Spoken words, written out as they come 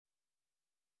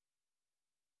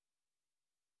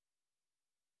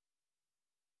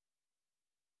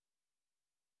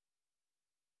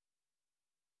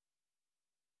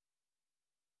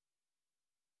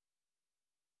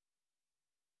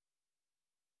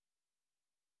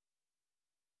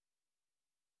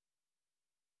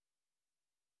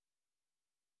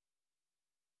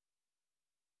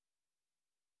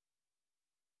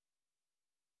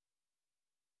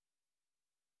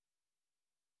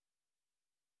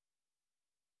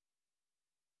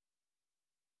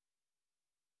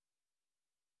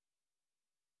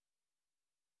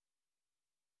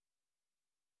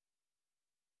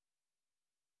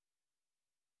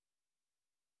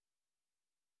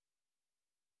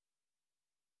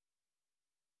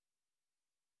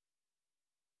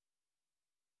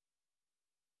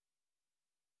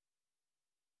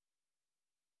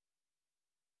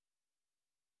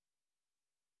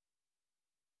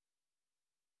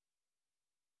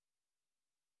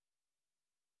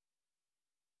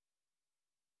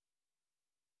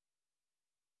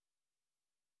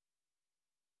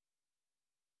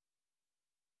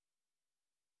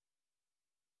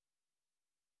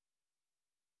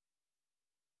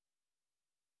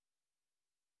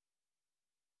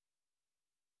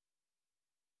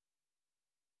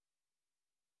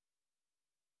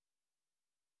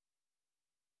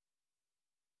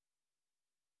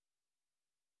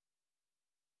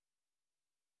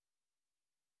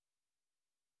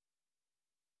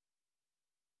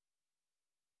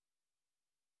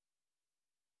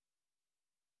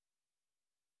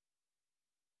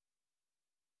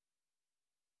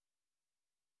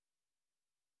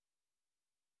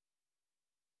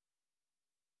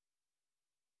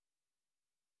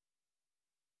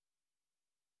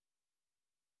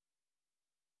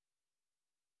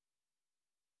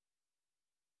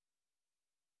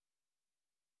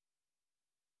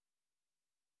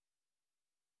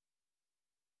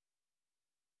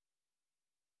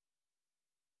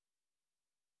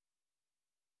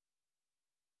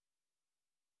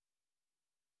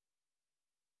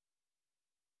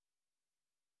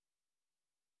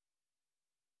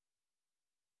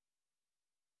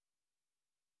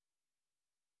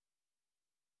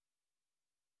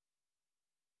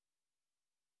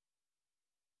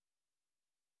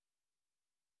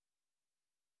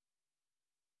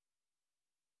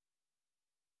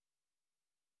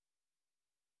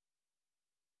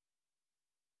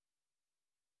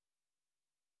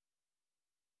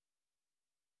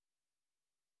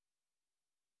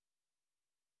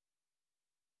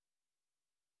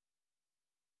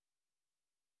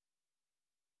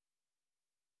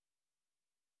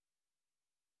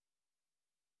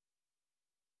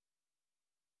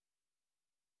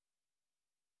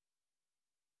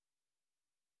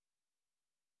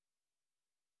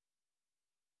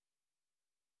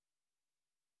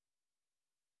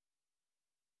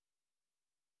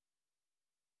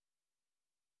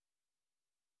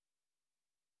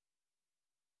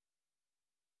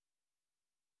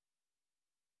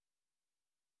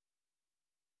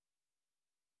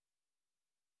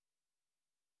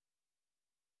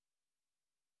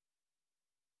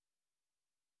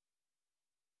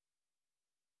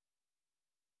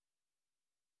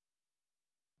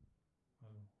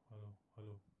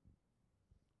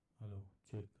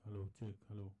check.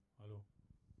 Hello, hello,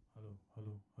 hello,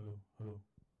 hello, hello, hello.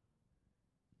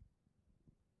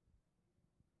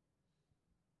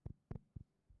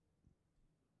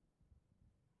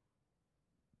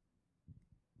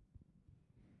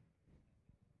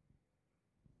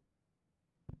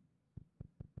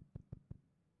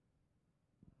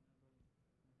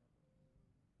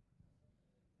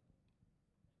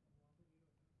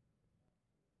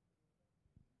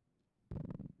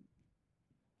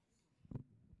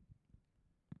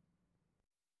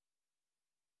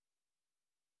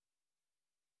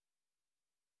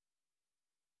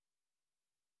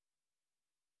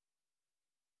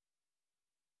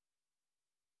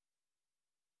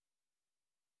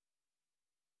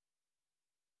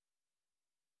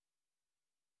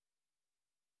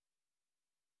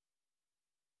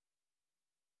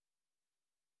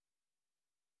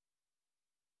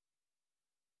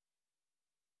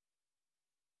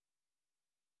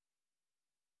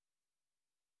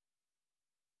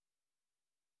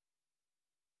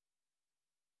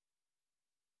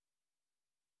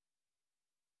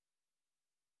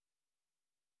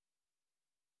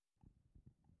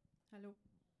 Hello.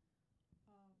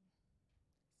 Um,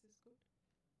 is this good?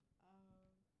 Uh,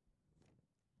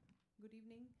 Good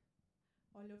evening,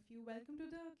 all of you. Welcome to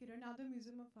the KNMA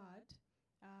Museum of Art.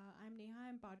 I'm Neha.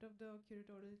 I'm part of the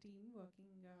curatorial team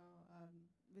working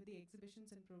with the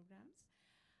exhibitions and programs.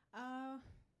 Uh,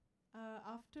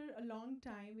 After a long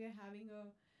time, we are having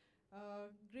a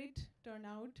great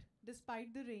turnout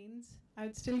despite the rains. I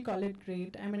would still call it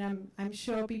great. I mean, I'm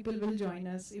sure people will join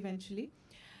us eventually.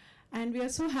 And we are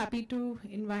so happy to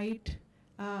invite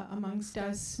amongst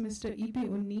us Mr. E.P.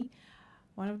 Unny,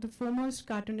 one of the foremost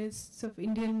cartoonists of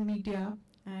Indian media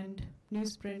and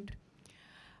newsprint.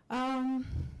 Um,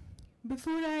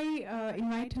 Before I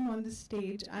invite him on the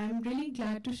stage, I'm really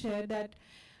glad to share that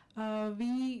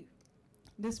we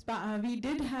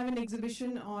did have an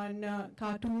exhibition on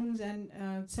cartoons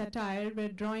and satire, where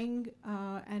drawing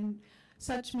and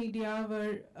such media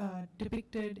were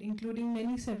depicted,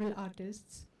 including several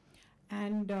artists.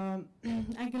 And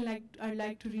I'd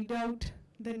like to read out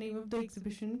the name of the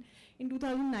exhibition. In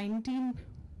 2019,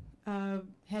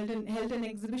 held an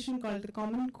exhibition called The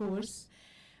Common Course,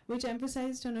 which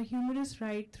emphasized on a humorous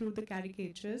ride through the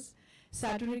caricatures,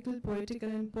 satirical, poetical,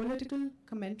 and political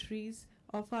commentaries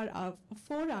of of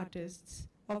four artists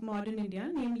of modern India,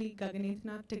 namely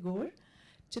Gaganethnath Tagore,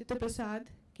 Chitta Prasad,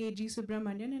 K.G.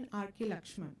 Subramanian, and R.K.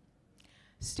 Lakshman.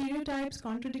 Stereotypes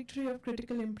contradictory of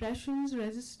critical impressions,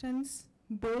 resistance,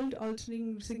 bold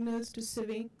altering signals to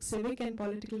civic and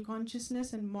political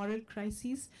consciousness and moral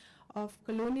crises of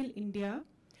colonial India,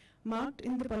 marked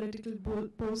in the political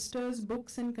posters,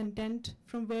 books, and content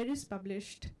from various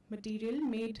published material,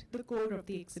 made the core of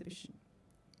the exhibition.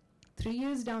 3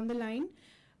 years down the line,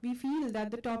 we feel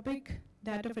that the topic,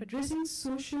 that of addressing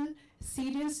social,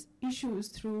 serious issues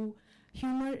through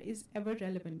humor, is ever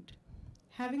relevant.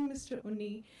 Having Mr.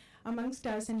 Unny amongst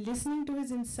us and listening to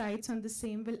his insights on the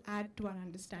same will add to our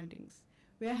understandings.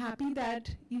 We are happy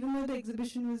that even though the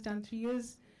exhibition was done 3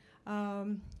 years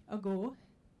ago,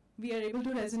 we are able to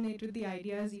resonate with the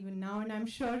ideas even now, and I'm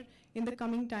sure in the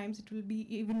coming times it will be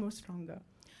even more stronger.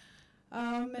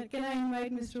 Can I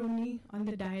invite Mr. Unny on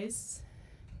the dais?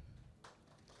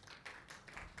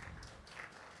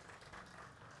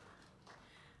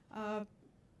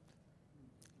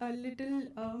 A little,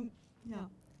 yeah.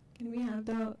 Can we have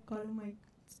the column mic?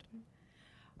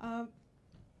 I'm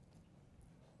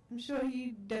sure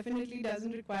he definitely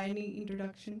doesn't require any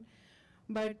introduction,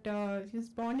 but he was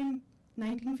born in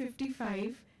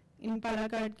 1955 in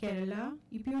Palakkad, Kerala.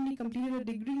 E.P. Unny completed a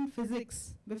degree in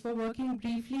physics before working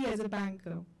briefly as a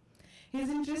banker. His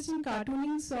interest in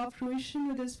cartooning saw fruition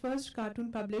with his first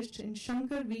cartoon published in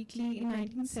Shankar Weekly in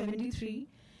 1973.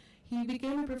 He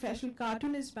became a professional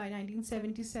cartoonist by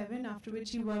 1977, after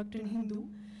which he worked in Hindu.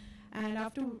 And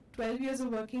after 12 years of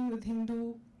working with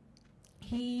Hindu,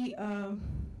 he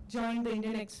joined the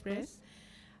Indian Express.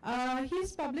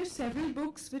 He's published several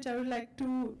books which I would like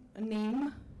to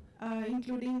name,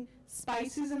 including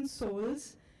Spices and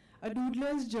Souls, A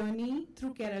Doodler's Journey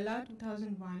Through Kerala,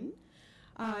 2001,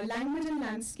 Language and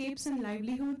Landscapes and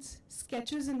Livelihoods,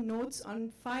 Sketches and Notes on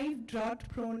 5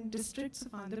 Drought-Prone Districts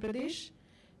of Andhra Pradesh,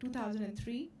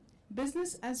 2003,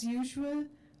 Business as Usual,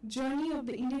 Journey of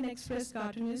the Indian Express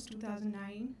Cartoonist,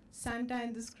 2009, Santa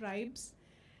and the Scribes,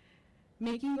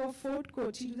 Making of Fort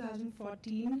Kochi,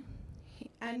 2014,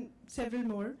 and several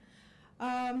more.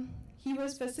 He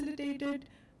was facilitated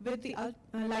with the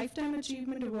Lifetime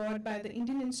Achievement Award by the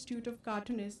Indian Institute of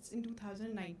Cartoonists in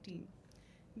 2019.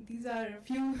 These are a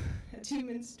few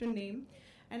achievements to name,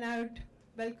 and I would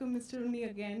welcome Mr. Unny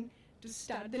again to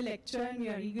start the lecture and we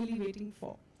are eagerly waiting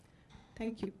for.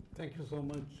 Thank you. Thank you so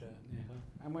much, Neha.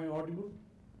 Am I audible?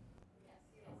 Yes.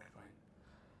 Okay, fine.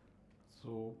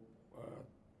 So,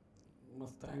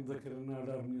 must thank the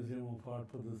KNMA Museum of Art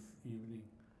for this evening.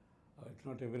 It's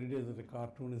not every day that a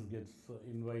cartoonist gets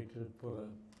invited for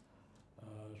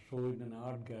a show in an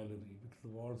art gallery, because the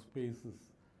wall space is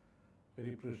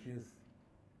very precious,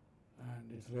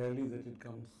 and it's rarely that it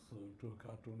comes to a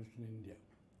cartoonist in India.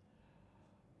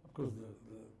 Of course,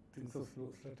 the things have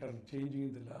started changing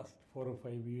in the last 4 or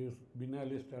 5 years.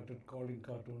 Binali started calling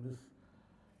cartoonists.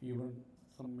 Even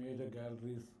some major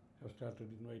galleries have started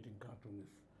inviting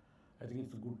cartoonists. I think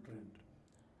it's a good trend,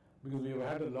 because we have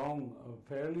had a long,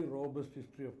 fairly robust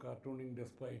history of cartooning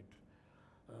despite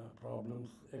problems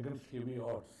against heavy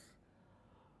odds.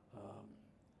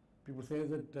 People say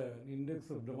that an index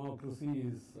of democracy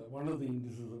is, one of the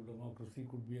indices of democracy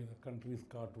could be the country's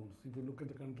cartoons. If you look at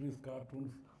the country's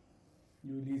cartoons,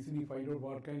 you will easily find out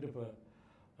what kind of a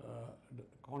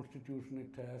constitution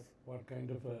it has, what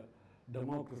kind of a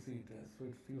democracy it has. So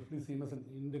it's usually seen as an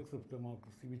index of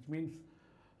democracy, which means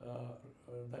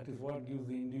that is what gives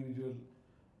the individual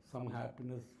some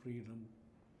happiness, freedom,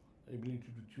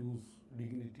 ability to choose,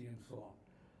 dignity, and so on.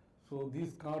 So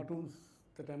these cartoons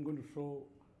that I'm going to show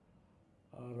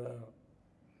are,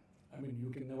 I mean, you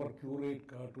can never curate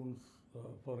cartoons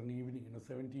for an evening.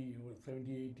 70,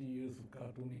 80 years of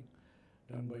cartooning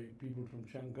done by people from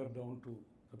Shankar down to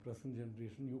the present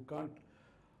generation. You can't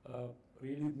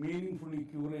really meaningfully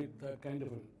curate that kind of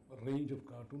a range of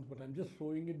cartoons, but I'm just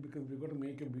showing it because we've got to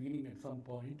make a beginning at some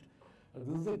point.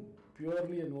 This is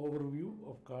purely an overview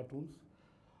of cartoons.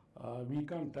 We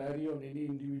can't tarry on any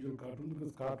individual cartoon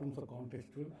because cartoons are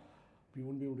contextual. We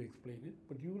won't be able to explain it,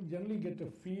 but you will generally get a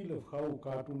feel of how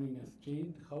cartooning has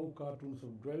changed, how cartoons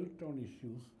have dwelt on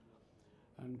issues,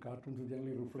 and cartoons have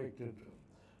generally reflected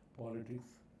politics.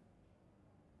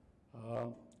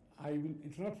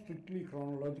 It's not strictly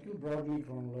chronological, broadly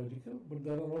chronological, but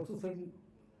there are also certain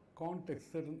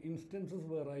contexts, certain instances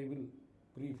where I will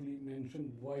briefly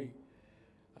mention why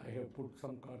I have put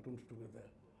some cartoons together,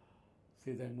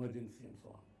 say the emergency and so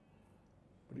on.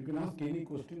 But you can ask any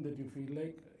question that you feel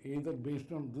like, either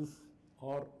based on this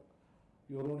or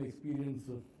your own experience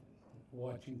of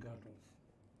watching cartoons.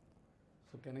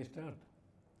 So can I start?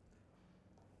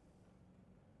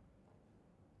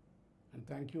 And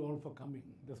thank you all for coming,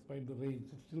 despite the rain.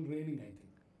 It's still raining, I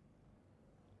think.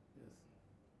 Yes.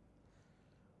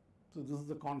 So this is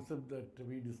the concept that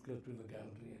we discussed with the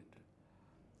gallery. And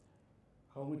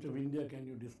how much of India can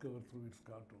you discover through its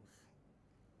cartoons?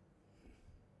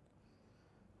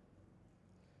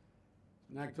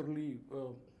 Naturally,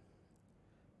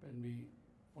 when we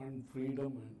won freedom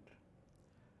and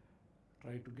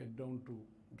tried to get down to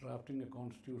drafting a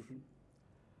constitution,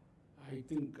 I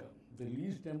think the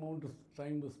least amount of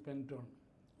time was spent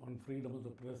on freedom of the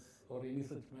press or any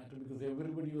such matter, because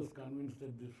everybody was convinced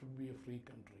that this should be a free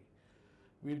country.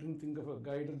 We didn't think of a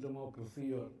guided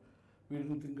democracy, or we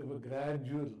didn't think of a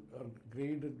gradual or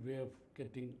graded way of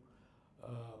getting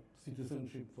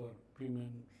citizenship for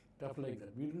women, stuff like that.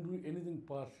 We didn't do anything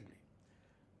partially.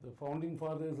 The founding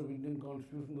fathers of Indian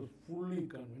Constitution were fully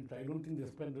convinced. I don't think they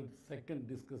spent a second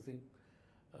discussing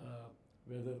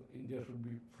whether India should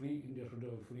be free, India should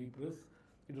have a free press.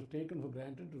 It was taken for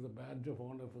granted. It was a badge of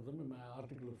honor for them, in my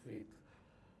article of faith.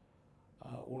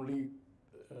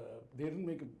 They didn't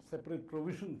make a separate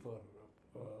provision for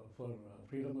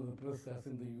freedom of the press as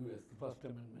in the US, the First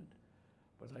Amendment.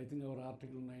 But I think our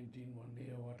Article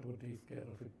 19(1)(a) or whatever takes care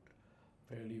of it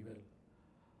fairly well.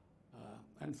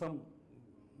 And some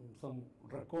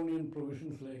draconian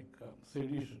provisions like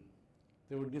sedition.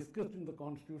 They were discussed in the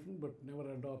Constitution but never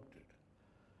adopted.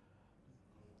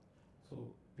 So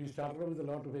we started off with a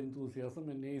lot of enthusiasm,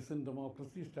 and nascent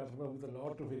democracy started off with a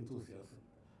lot of enthusiasm.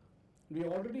 We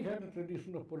already had a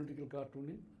tradition of political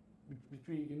cartooning, which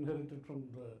we inherited from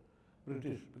the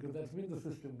British, because that's been the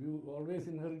system. You always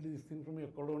inherit these things from your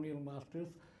colonial masters.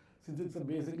 Since it's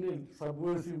basically a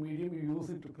subversive medium, you use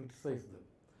it to criticize them.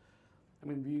 I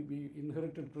mean, we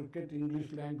inherited cricket,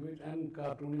 English language, and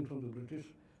cartooning from the British.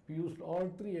 We used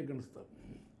all three against them.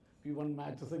 We won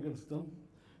matches against them,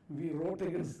 we wrote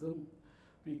against them,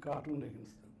 we cartooned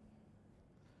against them.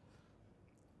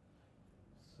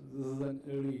 So this is an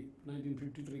early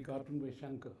 1953 cartoon by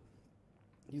Shankar.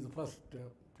 He's the first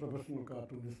professional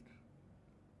cartoonist.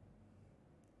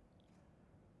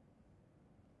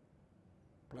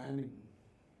 Planning.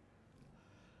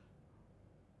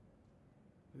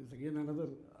 There is again another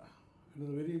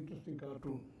very interesting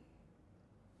cartoon.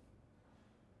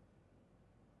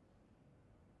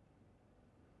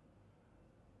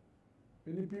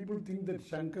 Many people think that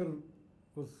Shankar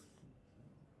was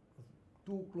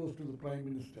too close to the Prime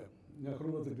Minister.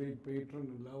 Nehru was a great patron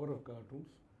and lover of cartoons.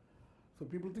 So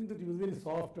people think that he was very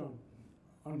soft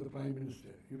on the Prime Minister.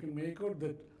 You can make out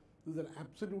that this is an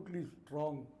absolutely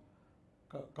strong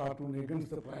cartoon against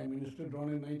the Prime Minister drawn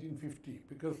in 1950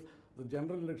 because the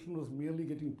general election was merely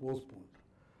getting postponed.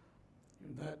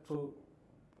 So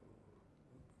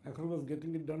Nehru was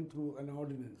getting it done through an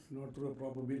ordinance, not through a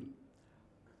proper bill.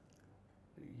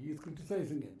 He is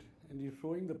criticizing it and he is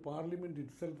showing the parliament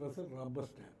itself as a rubber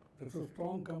stamp. That's a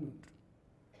strong comment.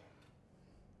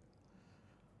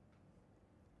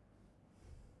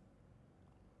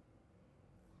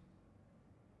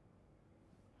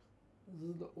 This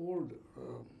is the old,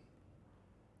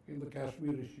 in the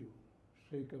Kashmir issue,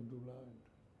 Sheikh Abdullah.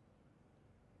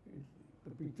 And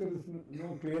the picture is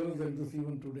no clearer than this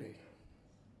even today.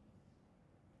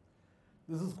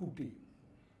 This is Kuti,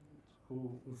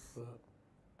 who was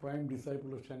a prime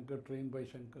disciple of Shankar, trained by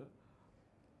Shankar.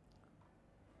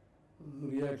 This is the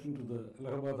reaction to the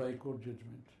Allahabad High Court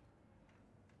judgment.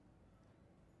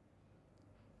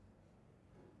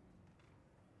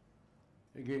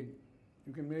 Again,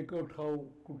 you can make out how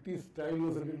Kutti's style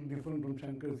was a little different from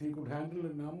Shankar's. He could handle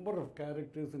a number of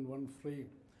characters in one frame.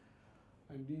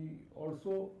 And he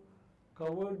also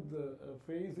covered the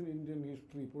phase in Indian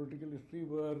history, political history,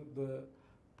 where the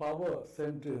power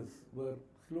centers were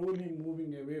slowly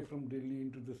moving away from Delhi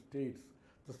into the states.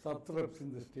 The satraps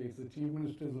in the states, the chief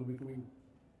ministers were becoming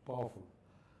powerful.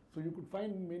 So you could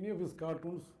find many of his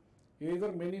cartoons,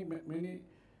 either many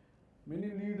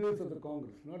leaders of the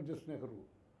Congress, not just Nehru,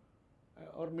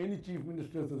 or many chief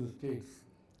ministers of the states.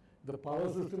 The power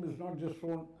system is not just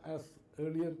shown as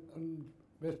earlier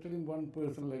vested in one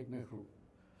person like Nehru.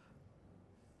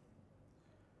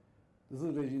 This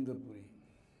is Rajinder Puri,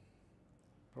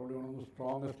 probably one of the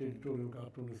strongest editorial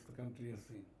cartoonists the country has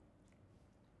seen.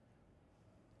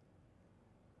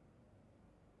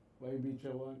 Y.B.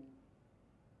 Chavan,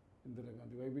 Indira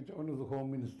Gandhi. Y.B. Chavan was the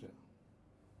Home Minister.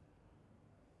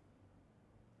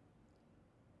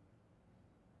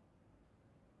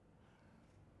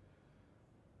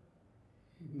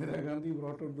 Indira Gandhi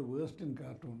brought out the worst in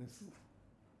cartoonists.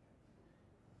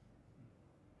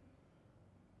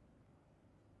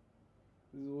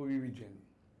 This is O.V. Vijayan.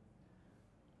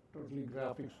 Totally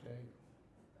graphic style.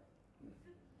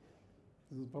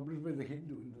 This was published by the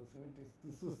Hindu in the 70s.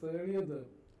 This was earlier the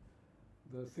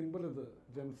symbol of the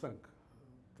Jansank,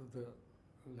 the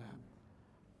lamb.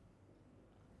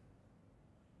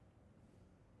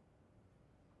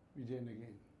 Vijayan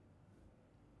again.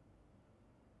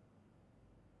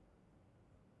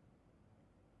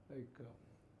 Like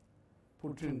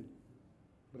Putin,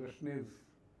 Brezhnev's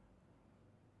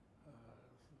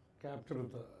capture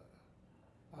of the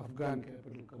Afghan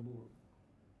capital, Kabul.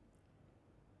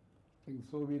 I think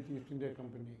Soviet East India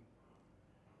Company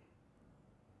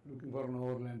looking for an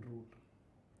overland route.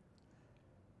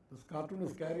 This cartoon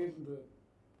is carried in the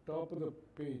top of the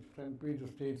page, front page of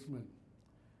Statesman.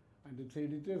 And its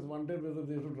editors wondered whether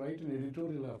they should write an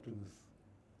editorial after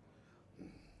this.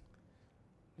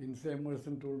 Lindsay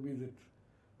Emerson told me that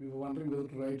we were wondering whether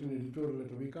to write an editorial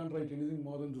letter. We can't write anything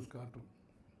more than this cartoon.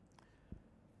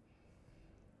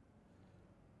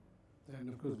 And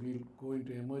of course, we'll go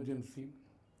into emergency.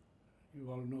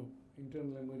 You all know,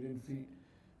 internal emergency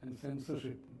and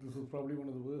censorship. This is probably one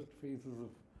of the worst phases of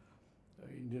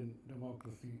Indian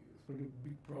democracy. It's a pretty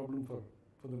big problem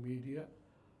for the media,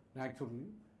 naturally.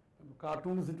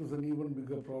 Cartoons, it was an even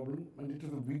bigger problem, and it is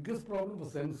the biggest problem for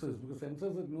censors, because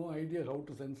censors had no idea how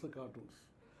to censor cartoons.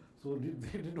 So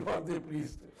they did what they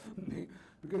pleased.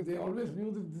 Because they always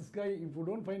knew that this guy, if you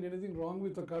don't find anything wrong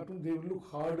with the cartoon, they will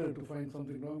look harder to find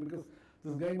something wrong, because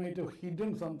this guy might have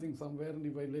hidden something somewhere, and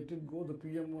if I let it go, the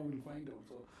PMO will find out.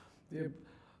 So they have,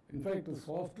 in fact, the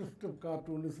softest of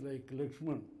cartoonists like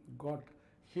Lakshman got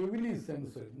heavily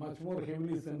censored, much more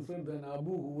heavily censored than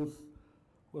Abu, who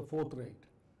was forthright.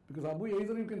 Because Abu,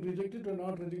 either you can reject it or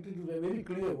not reject it, it was very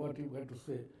clear what you had to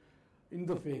say in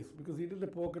the face, because he did a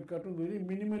pocket cartoon, very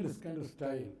minimalist kind of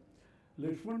style.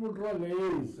 Lakshman would draw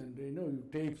layers and,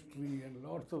 tapestry and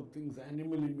lots of things,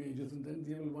 animal images, and then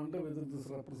they will wonder whether this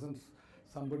represents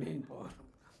somebody in power.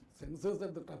 Censors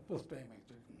at the toughest time,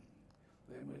 actually,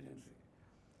 the emergency.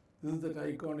 This is that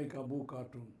iconic Abu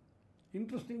cartoon.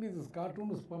 Interestingly, this cartoon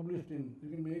was published in, you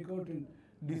can make out in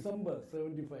December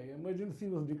 75. Emergency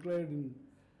was declared in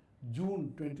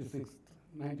June 26th,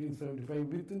 1975,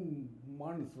 within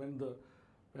months when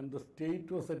the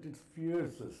state was at its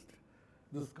fiercest.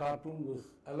 This cartoon was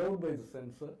allowed by the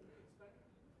censor.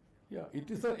 Yeah,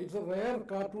 it's a rare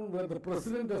cartoon where the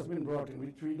president has been brought in,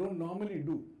 which we don't normally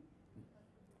do.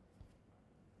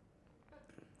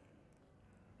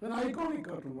 An iconic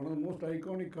cartoon, one of the most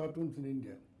iconic cartoons in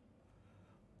India.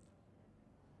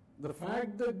 The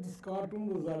fact that this cartoon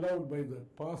was allowed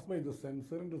passed by the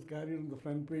censor and was carried on the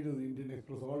front page of the Indian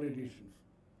Express, all editions,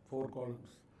 4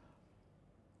 columns.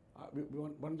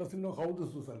 One doesn't know how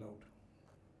this was allowed.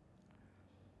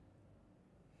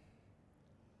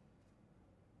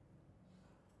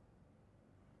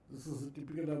 This is a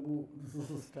typical Abu, this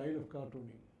is a style of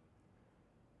cartooning.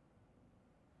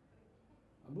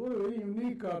 Abu was a very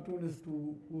unique cartoonist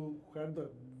who had the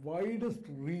widest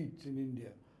reach in India.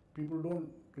 People don't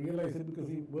realize it because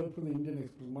he worked for the Indian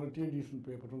Express, multi-edition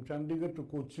paper, from Chandigarh to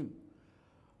Cochin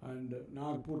and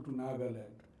Nagpur to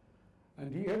Nagaland.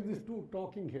 And he had these 2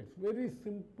 talking heads, very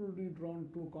simply drawn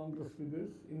 2 Congress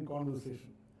figures in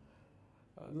conversation.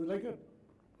 Like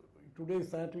today's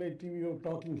satellite TV of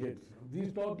talking heads.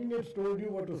 These talking heads told you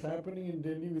what was happening in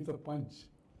Delhi with a punch.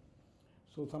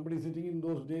 So somebody sitting in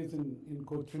those days in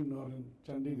Cochin or in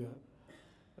Chandigarh,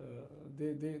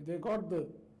 they got the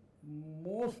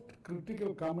most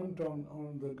critical comment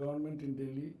on the government in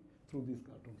Delhi through these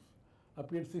cartoons.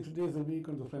 Appeared 6 days a week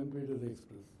on the front page of the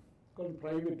Express. It's called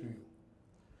Private View.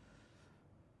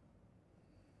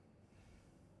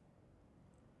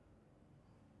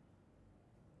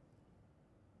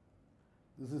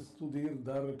 This is Sudhir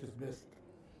Dar at his best.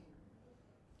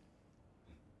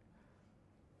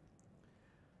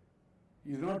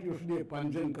 He's not usually a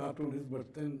pungent cartoonist,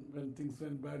 but then when things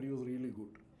went bad, he was really good.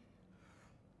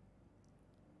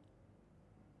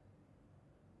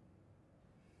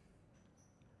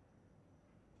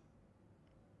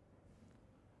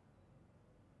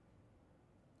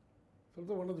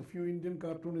 Also one of the few Indian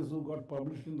cartoonists who got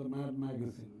published in the Mad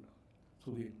magazine,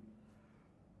 Sudhir.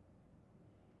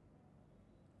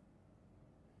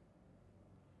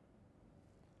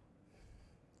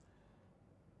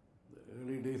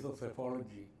 The early days of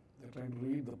psephology, they're trying to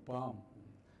read the palm,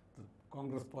 the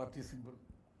Congress party symbol.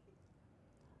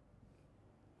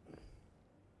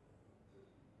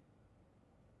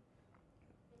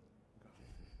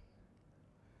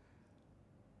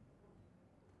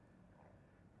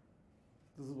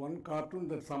 This is one cartoon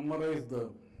that summarized the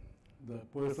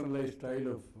personalized style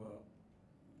of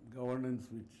governance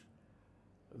which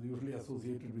is usually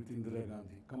associated with Indira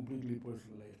Gandhi, completely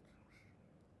personalized.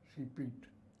 She picked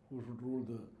who should rule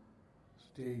the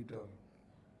state or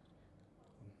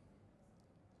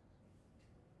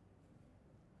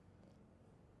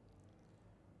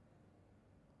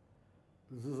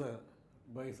this is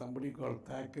by somebody called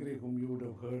Thackeray, whom you would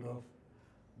have heard of,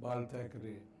 Bal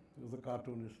Thackeray. He was a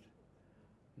cartoonist.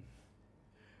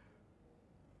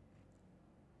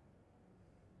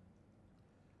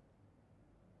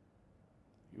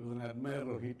 He was an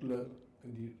admirer of Hitler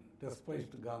and he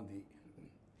despised Gandhi.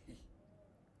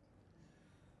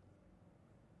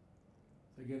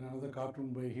 Again, another cartoon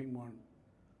by him on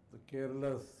the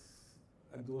Kerala's,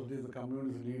 at those days, the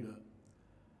communist leader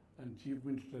and chief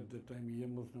minister at the time,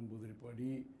 E.M.S.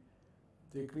 Namboodiripadi.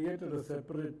 They created a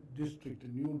separate district, a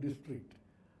new district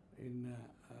in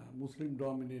a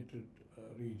Muslim-dominated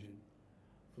region.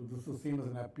 So this was seen as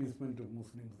an appeasement of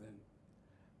Muslims then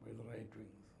by the right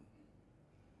wings.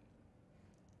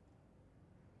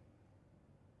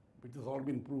 Which has all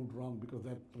been proved wrong because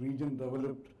that region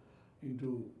developed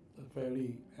into a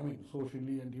fairly,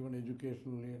 socially and even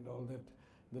educationally and all that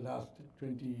in the last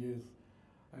 20 years.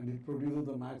 And it produces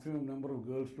the maximum number of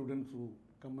girl students who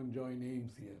come and join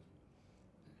AIMS here.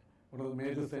 One of the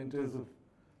major centers of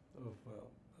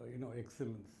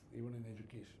excellence, even in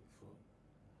education. So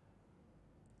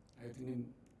I think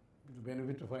with the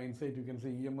benefit of hindsight, you can say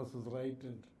EMS was right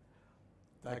and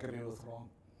Thackeray was wrong.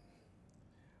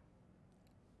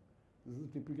 This is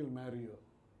typical Mario.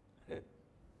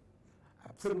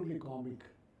 Absolutely comic.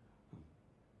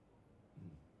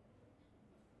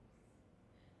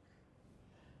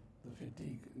 The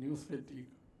fatigue, news fatigue.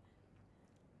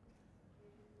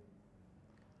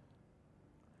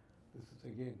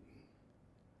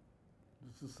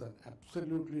 This is an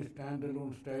absolutely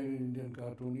standalone style in Indian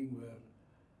cartooning where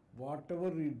whatever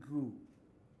he drew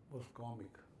was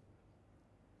comic.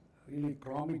 Really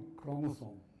comic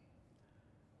chromosome.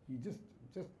 He just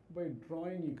by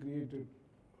drawing he created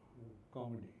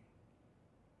comedy.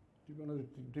 One of the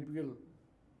typical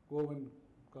Goan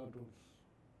cartoons.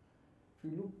 If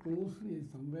you look closely,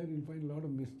 somewhere you'll find a lot of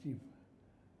mischief.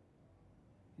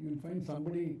 You'll find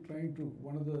somebody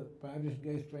one of the parish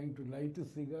guys trying to light a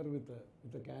cigar with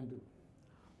a candle.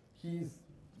 He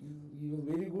was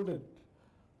very good at,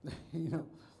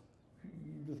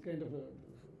 this kind of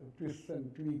twists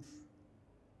and tweaks.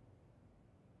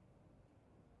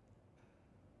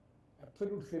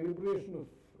 Absolute celebration of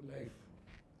life.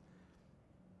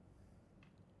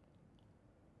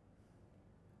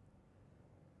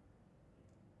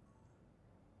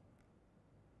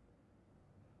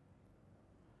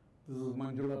 This is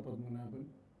Manjula Padmanabhan,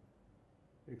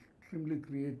 extremely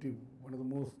creative, one of the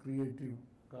most creative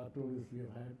cartoonists we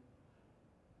have had.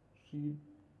 She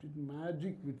did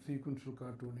magic with sequential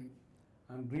cartooning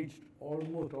and reached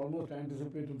almost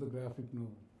anticipated the graphic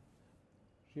novel.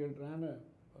 She had ran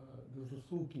this is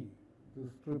Suki,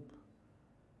 this strip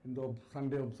in the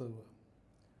Sunday Observer.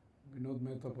 Vinod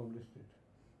Mehta published it.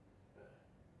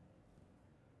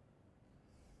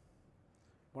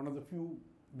 One of the few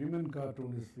women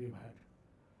cartoonists we have had.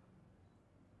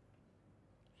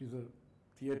 She's a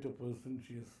theatre person,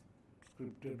 she has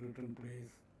scripted, written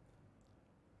plays.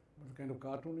 But the kind of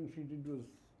cartooning she did was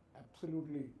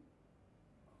absolutely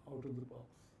out of the box.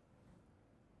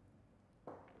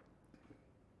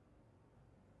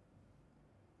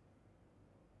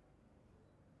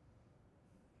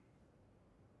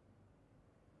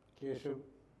 Keshav,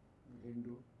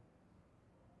 Hindu.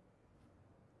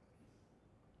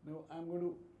 Now I'm going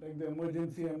to, like the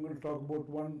emergency, I'm going to talk about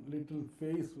one little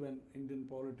phase when Indian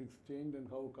politics changed and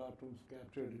how cartoons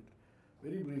captured it,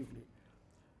 very briefly.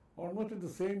 Almost at the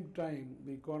same time,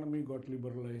 the economy got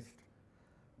liberalized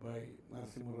by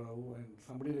Narasimha Rao, and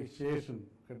somebody like Sheshan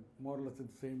had more or less at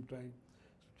the same time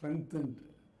strengthened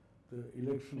the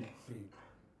election scene.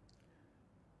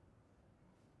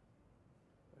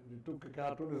 And it took a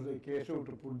cartoonist like Keshav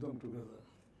to put them together.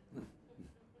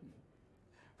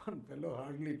 One fellow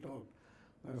hardly talked.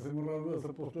 Narasimha Rao was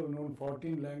supposed to have known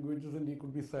 14 languages and he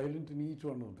could be silent in each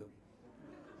one of them.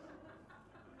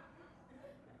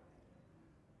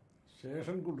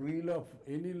 Sheshan could reel off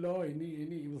any law,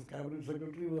 he was cabinet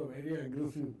secretary, was a very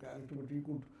aggressive character, but he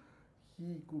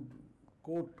could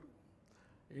quote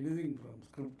anything from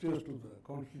scriptures to the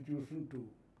constitution to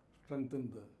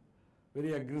strengthen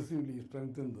very aggressively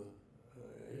strengthen the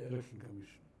election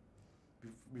commission.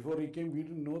 Before he came, we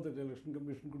didn't know that the election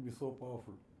commission could be so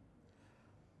powerful.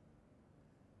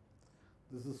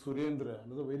 This is Surendra,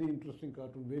 another very interesting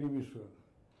cartoon, very visual.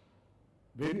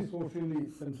 Very socially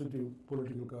sensitive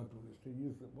political cartoonist. He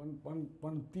is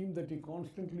one theme that he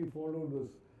constantly followed was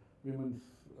women's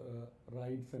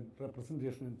rights and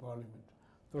representation in parliament.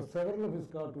 There are several of his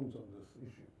cartoons on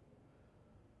this issue.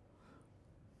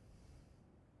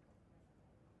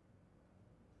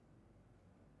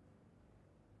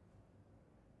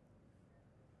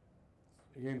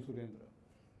 Again, Surendra.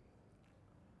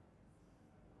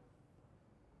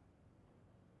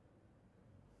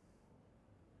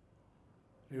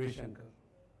 Ravi Shankar.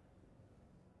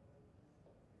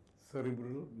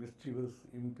 Cerebral, mischievous,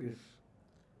 impish,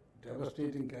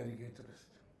 devastating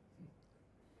caricaturist.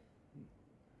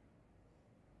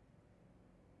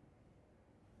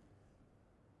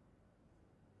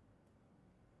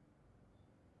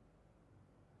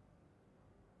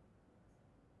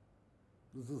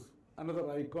 This is another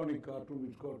iconic cartoon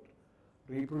which got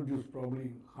reproduced probably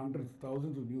in hundreds,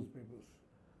 thousands of newspapers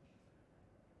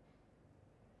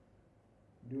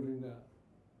during a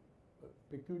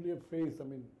peculiar phase, I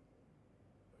mean,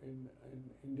 in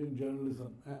Indian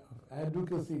journalism,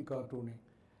 advocacy cartooning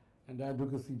and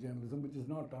advocacy journalism, which is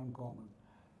not uncommon.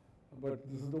 But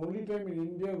this is the only time in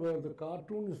India where the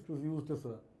cartoonist was used as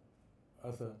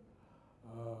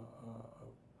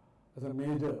a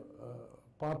major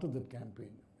part of that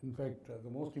campaign. In fact, the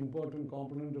most important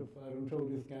component of Arun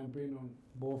Shoury's campaign on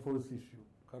Bofors issue,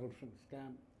 corruption,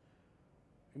 scam,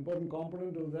 important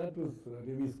component of that was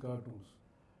Ravi's cartoons.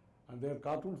 And their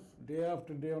cartoons day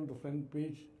after day on the front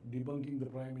page debunking the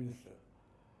Prime Minister.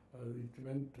 It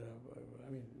went,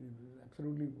 I mean, it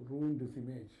absolutely ruined his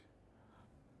image.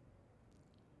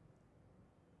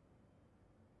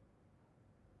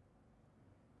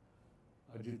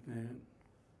 Ajit Nayan,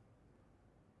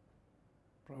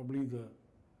 probably the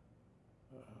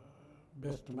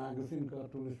best magazine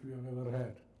cartoonist we have ever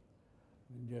had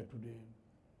in India today.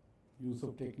 Use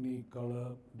of technique, color,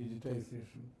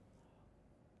 digitization.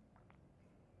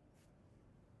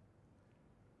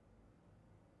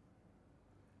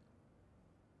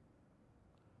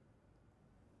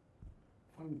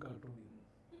 Fun cartooning.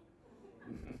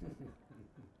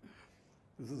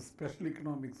 This is special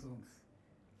economic zones.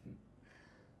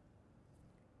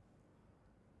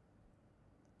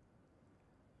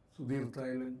 Sudhir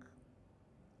Thailand.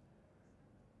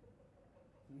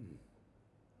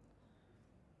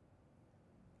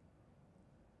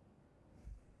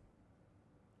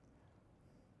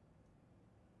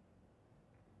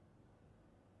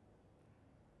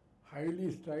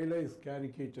 Highly stylized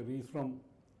caricature. He's from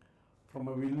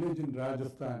a village in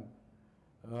Rajasthan.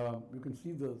 You can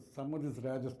see some of this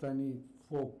Rajasthani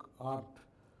folk art,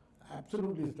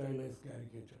 absolutely stylized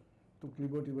caricature. Took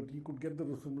liberty, but he could get the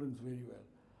resemblance very well.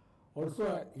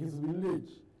 Also, his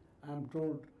village, I am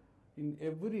told, In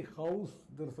every house,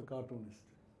 there is a cartoonist.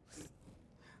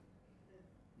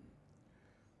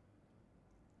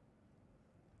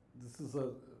 This is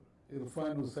a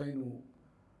Irfan Hussain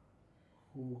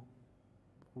who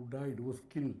died, who was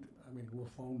killed, who was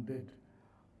found dead.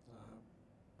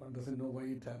 One doesn't know why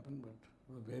it happened, but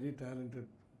he was a very talented,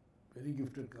 very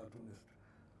gifted cartoonist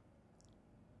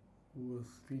who was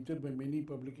featured by many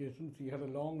publications. He had a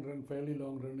long run, fairly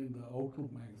long run in the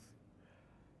Outlook magazine.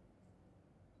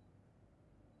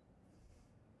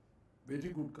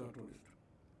 Very good cartoonist.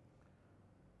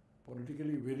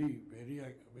 Politically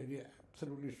very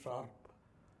absolutely sharp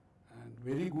and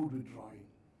very good with drawing.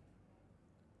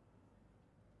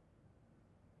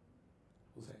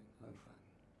 Hussain, Irfan.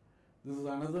 This is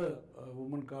another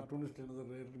woman cartoonist, another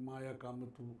rare, Maya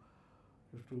Kamath, who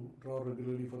used to draw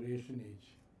regularly for Asian Age.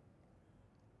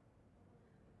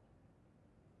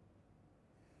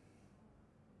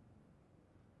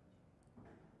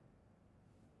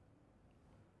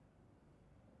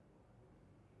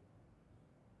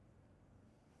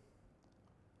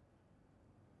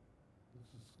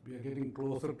 We are getting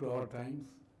closer to our times.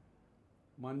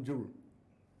 Manjul.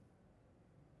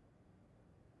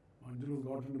 Manjul has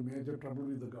got into major trouble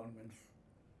with the governments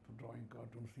for drawing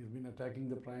cartoons. He has been attacking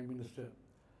the Prime Minister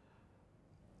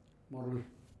more or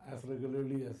less as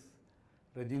regularly as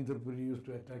Rajendra Puri used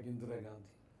to attack Indira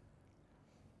Gandhi.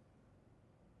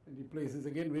 And he places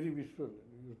again very visual.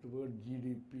 He used the word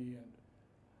GDP and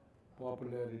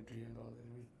popularity and all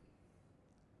that.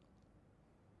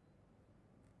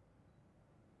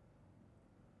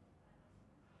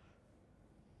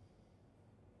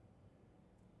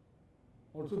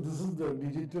 Also, this is the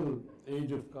digital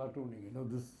age of cartooning.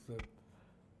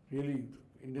 Really,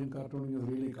 Indian cartooning has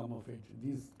really come of age.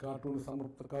 These cartoons, some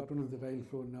of the cartoons that I'll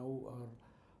show now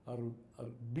are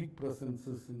big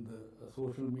presences in the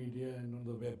social media and on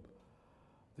the web.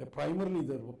 Their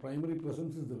primary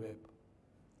presence is the web.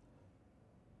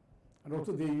 And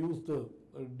also they use the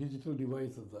digital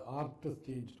devices. The art has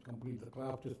changed completely, the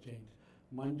craft has changed.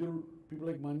 Manjul, people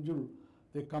like Manjul,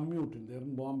 they commute, they're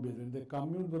in Bombay, and they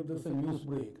commute when there's a news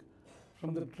break.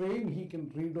 From the train, he can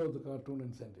read out the cartoon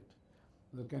and send it.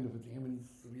 That kind of a thing.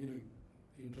 It's a really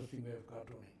interesting way of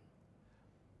cartooning.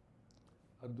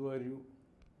 Adwaryu,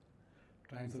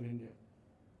 Times of India.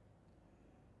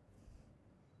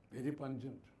 Very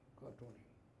pungent cartooning.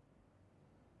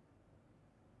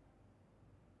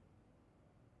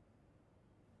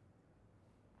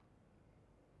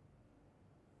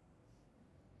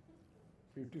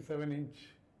 "57-inch.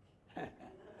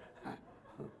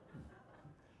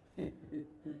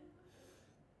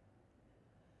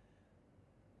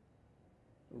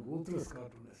 Ruthless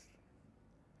cartoonist.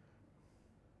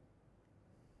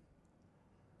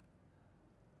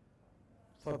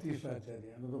 Satish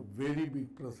Acharya, another very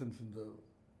big presence in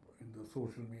the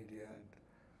social media and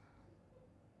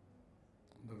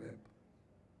the web.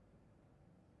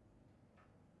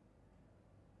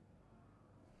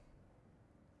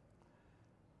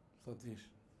 Satish.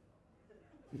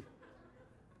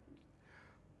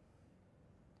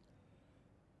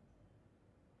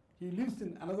 He lives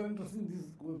in, another interesting,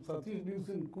 Satish lives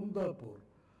in Kundapur,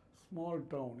 small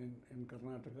town in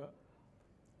Karnataka.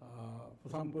 For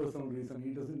some personal reason,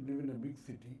 he doesn't live in a big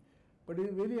city, but he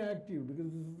is very active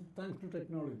because this is thanks to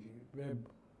technology, web.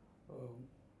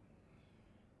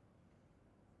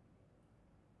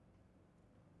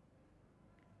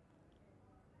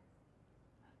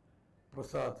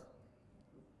 Prasad,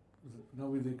 now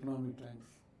with the Economic Times.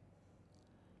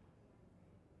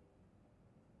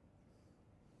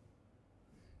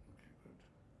 Okay, good.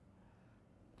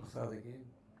 Prasad again.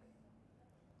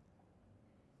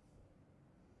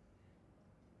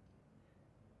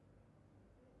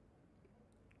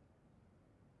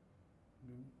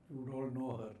 You would all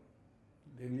know her.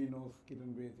 Delhi knows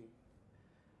Kiran Bedi.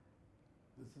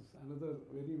 This is another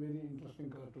very, very interesting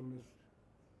cartoonist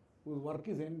whose work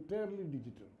is entirely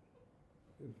digital.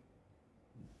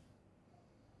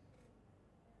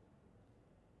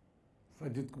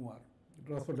 Sajid Kumar. He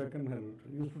draws for Deccan Herald.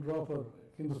 He used to draw for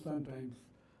Hindustan Times.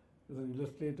 He was an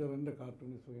illustrator and a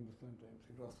cartoonist for Hindustan Times.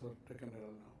 He draws for Deccan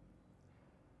Herald now.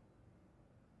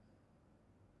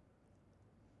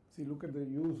 See, look at the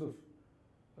use of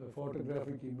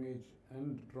photographic image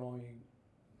and drawing.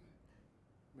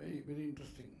 Very, very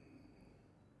interesting.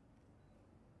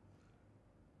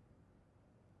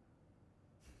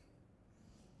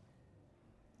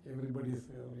 Everybody's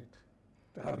favorite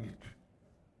target.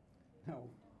 Now,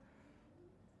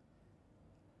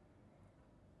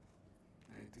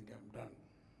 I think I'm done.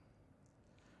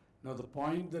 Now, the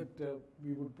point that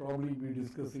we would probably be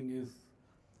discussing is,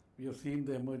 we have seen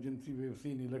the emergency, we have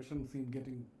seen elections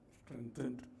getting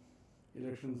strengthened,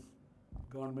 elections,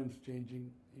 governments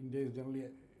changing. India is generally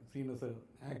seen as an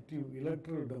active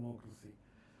electoral democracy.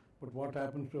 But what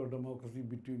happens to our democracy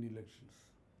between elections?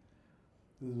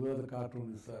 This is where the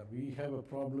cartoonists are. We have a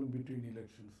problem between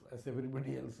elections, as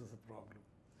everybody else has a problem.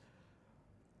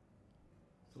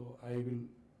 So I will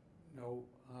now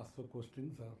ask for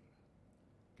questions, or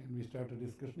can we start a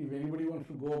discussion? If anybody wants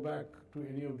to go back to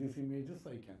any of these images,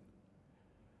 I can.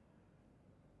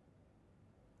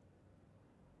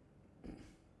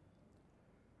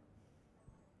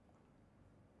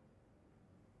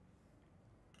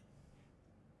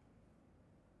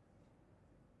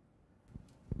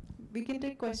 We can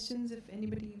take questions if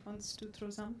anybody wants to throw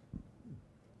some.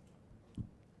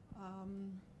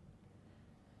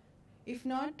 If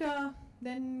not,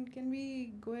 then can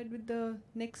we go ahead with the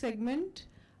next segment?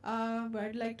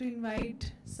 I'd like to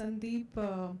invite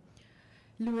Sandeep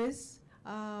Lewis,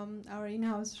 our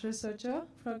in-house researcher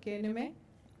from KNMA,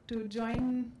 to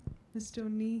join Mr.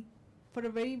 Unny for a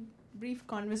very brief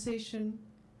conversation.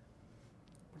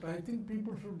 But I think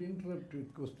people should interrupt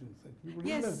with questions.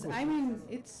 Yes, I mean,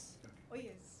 it's... Oh,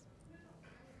 yes.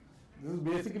 This is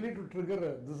basically to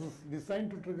trigger this is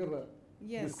designed to trigger a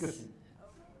yes. discussion.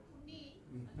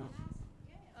 No.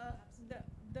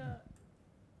 The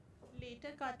later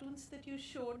cartoons that you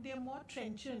showed, they are more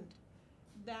trenchant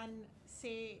than,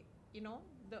 say,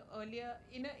 the earlier,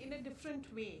 in a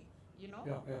different way, Yeah,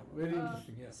 very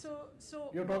interesting, yeah. So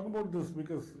You're talking about this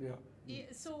because,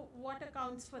 so what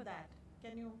accounts for that?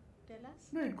 Can you tell us?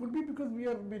 No, it could be because we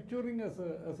are maturing as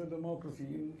a democracy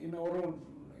in our own,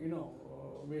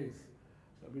 ways,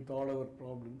 with all our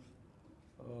problems.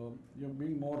 You're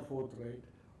being more forthright.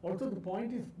 Also, the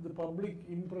point is the public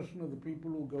impression of the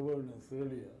people who governed us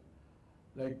earlier,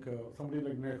 like somebody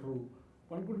like Nehru.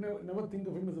 One could never think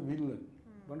of him as a villain.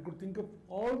 One could think of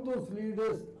all those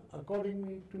leaders,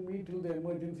 according to me, till the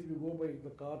emergency, to go by the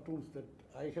cartoons that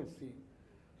I have seen.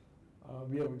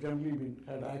 We have generally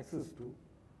had access to.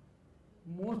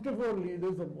 Most of our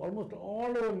leaders, almost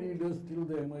all our leaders till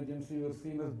the emergency, were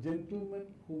seen as gentlemen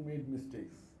who made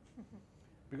mistakes.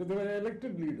 Because they were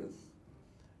elected leaders.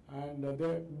 And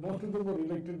most of them were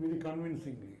elected very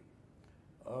convincingly.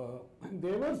 And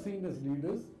they were seen as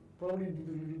leaders, probably due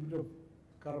to a little bit of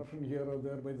corruption here or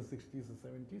there by the 60s or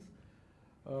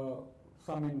 70s.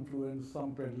 Some influence,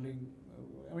 some peddling,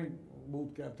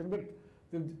 booth captain, but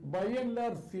by and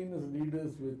large seen as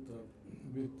leaders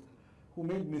who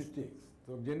made mistakes.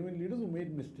 So genuine leaders who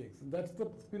made mistakes. And that's the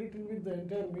spirit in which the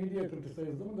entire media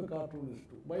criticized them and the cartoonists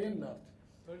too, by and large.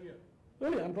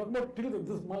 Earlier, I'm talking about till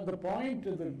the point,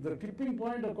 the tipping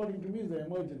point according to me is the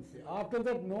emergency. After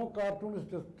that, no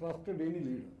cartoonist has trusted any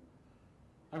leader.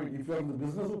 If you're in the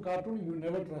business of cartooning, you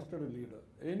never trusted a leader.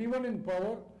 Anyone in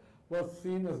power was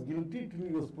seen as guilty till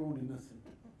he was proved innocent.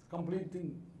 Complete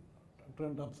thing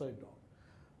turned upside down.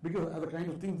 Because of the kind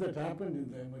of things that happened in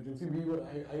the emergency,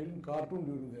 I didn't cartoon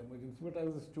during the emergency, but I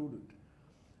was a student.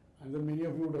 And then many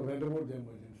of you would have read about the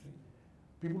emergency.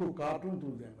 People who cartoon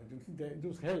through the emergency, it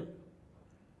was hell.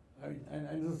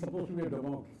 And this is supposed to be a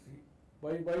democracy.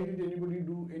 Why did anybody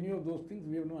do any of those things?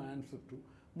 We have no answer to.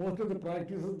 Most of the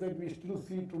practices that we still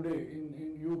see today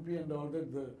in UP and all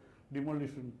that, the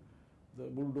demolition, the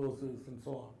bulldozers and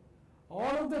so on,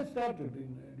 all of that started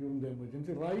during the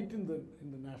emergency, right in the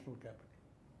national capital.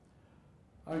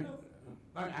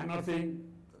 I'm not saying,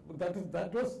 but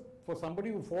that was for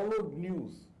somebody who followed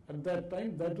news at that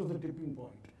time. That was the tipping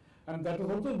point, and that was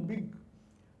also a big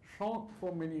shock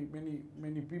for many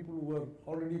people who were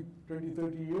already 20,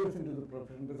 30 years into the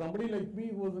profession. But somebody like me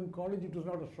who was in college, it was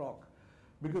not a shock,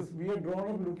 because we had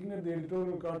grown up looking at the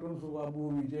editorial cartoons of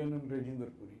Abu, Vijayan and Rajendra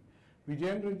Puri.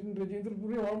 Vijayan and Rajendra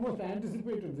Puri almost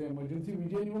anticipated the emergency.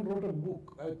 Vijayan even wrote a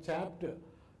book, a chapter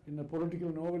in a political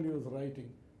novel he was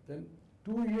writing. Then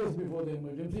 2 years before the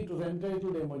emergency, it was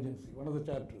entitled Emergency, one of the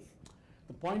chapters.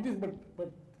 The point is,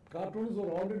 but cartoons were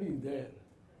already there.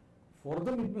 For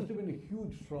them, it must have been a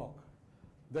huge shock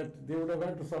that they would have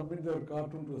had to submit their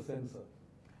cartoon to a censor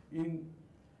in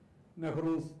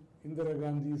Nehru's, Indira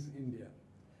Gandhi's India.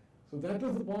 So that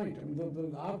was the point.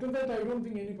 After that, I don't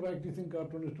think any practicing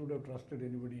cartoonist would have trusted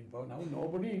anybody in power. Now, no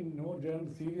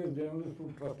serious journalist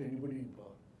would trust anybody in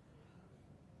power.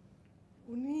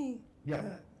 Unny,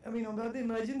 yeah. About the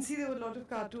emergency, there were a lot of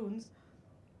cartoons,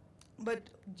 but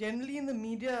generally in the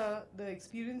media, the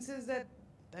experiences that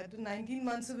the 19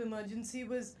 months of emergency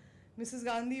was, Mrs.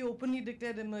 Gandhi openly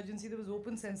declared emergency, there was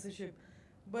open censorship.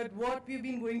 But what we've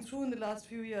been going through in the last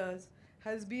few years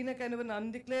has been a kind of an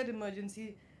undeclared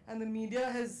emergency, and the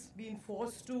media has been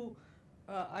forced to,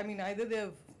 either they're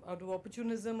out of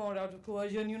opportunism or out of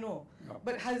coercion, Yeah.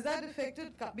 But has that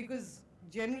affected, because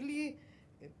generally,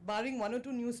 barring one or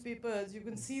two newspapers, you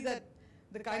can see that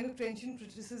the kind of trenchant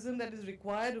criticism that is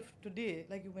required of today,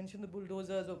 like you mentioned the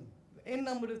bulldozers or n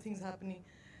number of things happening,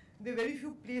 there are very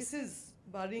few places,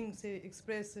 barring say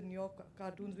Express and your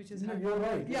cartoons, which is You're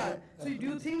right. yeah. So do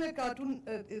you think that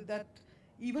that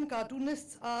even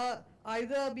cartoonists are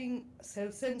either being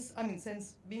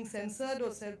being censored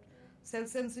or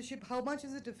self-censorship? How much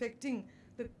is it affecting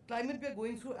the climate we are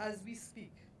going through as we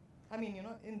speak? I mean,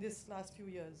 in this last few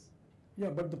years. Yeah,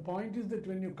 but the point is that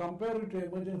when you compare it to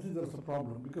emergency, there's a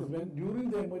problem. Because when during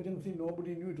the emergency,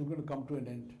 nobody knew it was going to come to an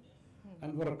end.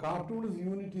 And for a cartoonist,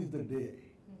 unity is the day.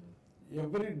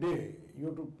 Every day, you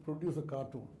have to produce a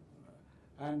cartoon.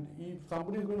 And if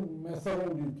somebody is going to mess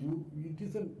around with you, it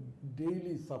is a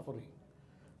daily suffering.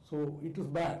 So it is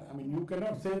bad. I mean, you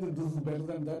cannot say that this is better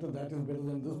than that or that is better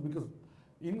than this, because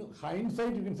in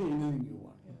hindsight, you can say anything you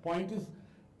want. The point is,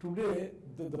 today,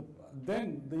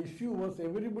 then the issue was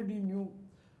everybody knew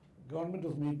government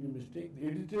was making a mistake. The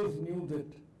editors knew that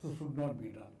this should not be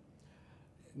done.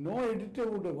 No editor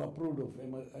would have approved of,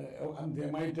 and they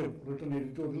might have written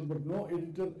editorials, but no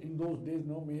editor in those days,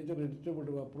 no major editor would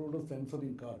have approved of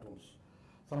censoring cartoons.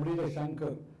 Somebody like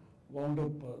Shankar wound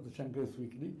up the Shankar's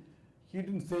Weekly. He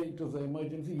didn't say it was an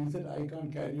emergency. He said, I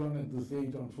can't carry on at this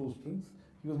age on shoestrings.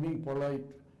 He was being polite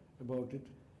about it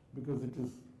because it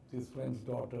is his friend's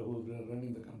daughter who's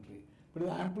running the country. But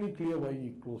it's amply clear why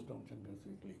he closed down Shankar's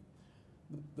Weekly.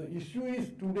 The issue is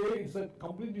today it's a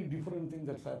completely different thing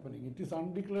that's happening. It is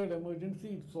undeclared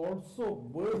emergency. It's also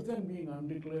worse than being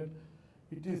undeclared.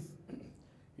 It is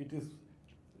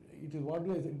what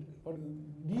do I say? What is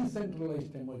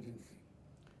decentralized emergency.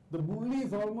 The bully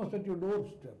is almost at your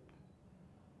doorstep.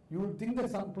 You would think that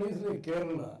some place like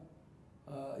Kerala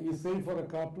is safe for a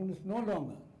cartoonist. No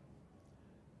longer.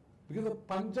 Because a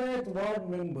panchayat ward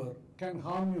member can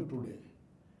harm you today.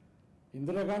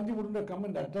 Indira Gandhi wouldn't have come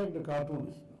and attacked the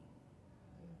cartoonist.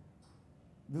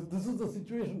 This is the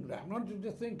situation today. I'm not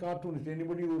just saying cartoonist,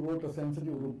 anybody who wrote a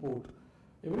sensitive report.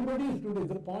 Everybody is today.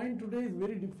 The point today is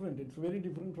very different. It's very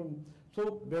different from,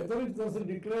 so whether there's a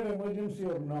declared emergency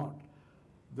or not,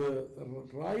 the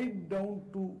right down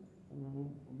to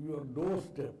your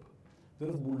doorstep, there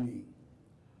is bullying.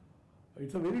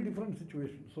 It's a very different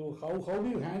situation. So how do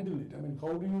you handle it? I mean,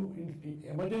 how do you,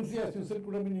 emergency, as you said,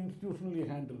 could have been institutionally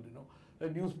handled, A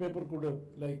newspaper could have,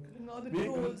 like, all the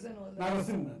trolls and all that.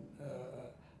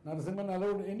 Narasimhan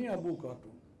allowed any Abu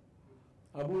cartoon.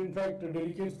 Abu, in fact,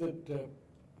 dedicates that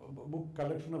book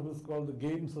collection of his called The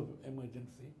Games of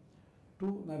Emergency to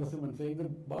Narasimhan, saying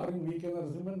that barring V.K.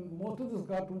 Narasimhan, most of his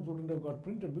cartoons wouldn't have got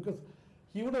printed because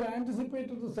he would have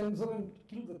anticipated the censor and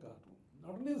killed the cartoon.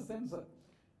 Not only the censor,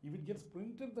 if it gets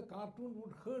printed, the cartoon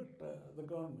would hurt the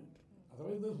government.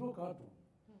 Otherwise, there's no cartoon.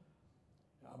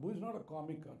 Abu is not a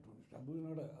comic cartoonist. Abu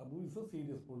is a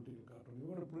serious political cartoon.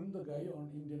 You're going to print the guy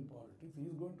on Indian politics.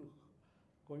 He's going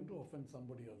to offend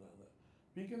somebody or the other.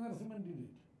 V.K. Narasimhan did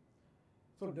it.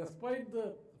 So despite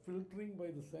the filtering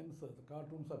by the censor, the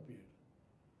cartoons appeared.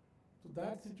 So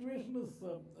that situation is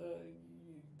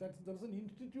there's an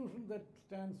institution that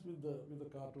stands with the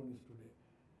cartoonist today.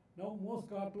 Now most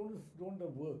cartoonists don't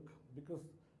have work because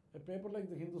a paper like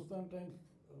the Hindustan Times,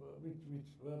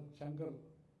 where Shankar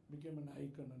became an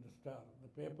icon and a star,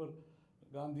 the paper,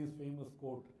 Gandhi's famous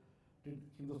quote, did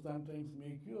Hindustan Times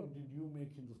make you or did you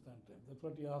make Hindustan Times? That's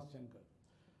what he asked Shankar.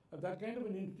 That kind of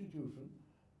an institution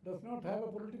does not have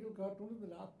a political cartoon. In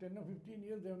the last 10 or 15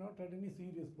 years, they have not had any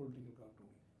serious political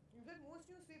cartooning. In fact, most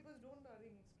newspapers don't,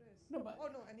 darling, Express. No, but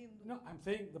no, I'm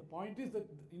saying the point is that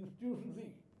the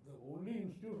institution, the only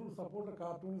institutional support a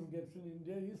cartoonist gets in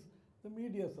India is the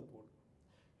media support.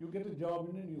 You get a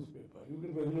job in a newspaper, you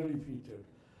get regularly featured.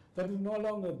 That is no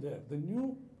longer there. The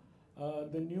new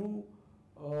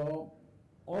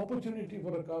opportunity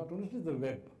for a cartoonist is the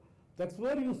web. That's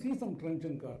where you see some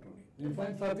trenchant cartooning. You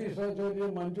find Satish Rajorya,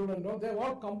 Manjul and all, they have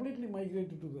all completely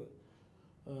migrated to the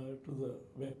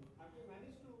web. Have you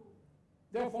managed to?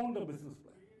 They have found a business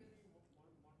plan.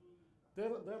 There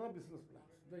are business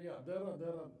plans. There are business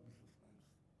plans.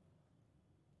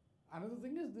 Another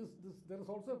thing is there is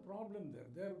also a problem there.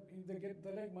 They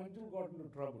like Manjul got into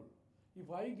trouble. If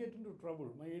I get into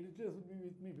trouble, my editors will be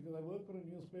with me because I work for a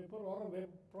newspaper or a web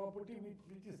property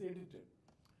which is edited.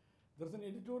 There's an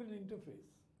editorial interface.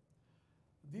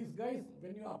 These guys,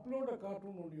 when you upload a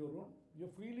cartoon on your own, you're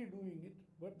freely doing it,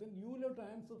 but then you will have to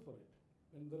answer for it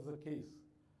when there's a case.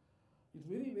 It's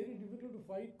very, very difficult to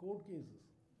fight court cases.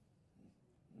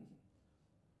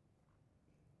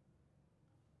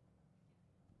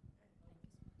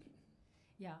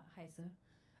 Yeah, hi sir.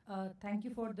 Thank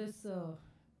you for this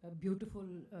beautiful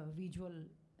visual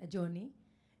journey.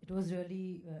 It was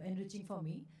really enriching for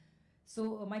me.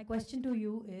 So my question to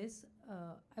you is,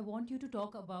 I want you to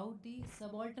talk about the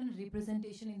subaltern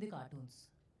representation in the cartoons.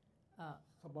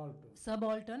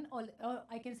 Subaltern, or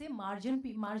I can say marginal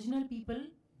people's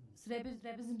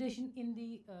representation in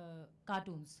the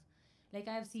cartoons. Like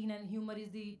I have seen, and humor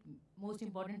is the most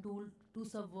important tool to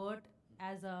subvert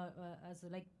as a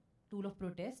like tool of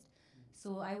protest.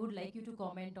 So I would like you to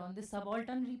comment on the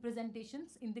subaltern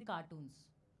representations in the cartoons.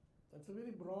 That's a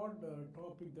very broad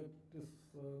topic that is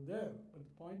there, but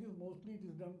the point is mostly it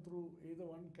is done through either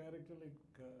one character like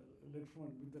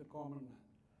Lakshman with the common man.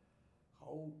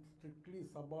 How strictly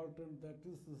subaltern that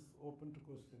is open to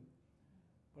question.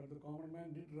 But the common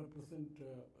man did represent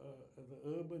the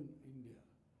urban India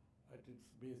at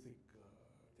its basic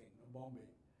thing, Bombay.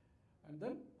 And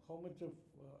then how much of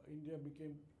India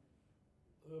became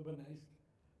urbanized.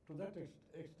 To that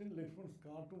extent, Lakshman's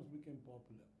cartoons became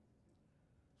popular.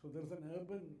 So there's an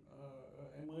urban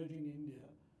emerging India.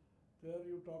 There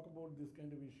you talk about this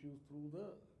kind of issues through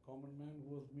the common man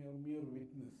who was mere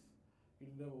witness. He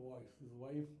didn't have a voice. His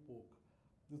wife spoke.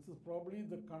 This is probably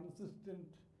the consistent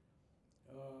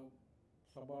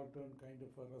subaltern kind of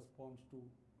a response to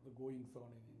the goings on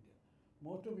in India.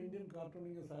 Most of Indian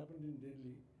cartooning has happened in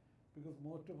Delhi because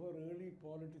most of our early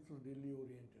politics was Delhi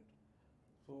oriented.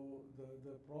 So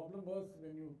the problem was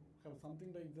when you have something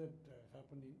like that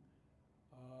happening,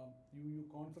 you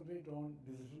concentrate on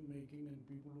decision making and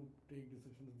people who take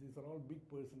decisions. These are all big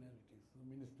personalities, the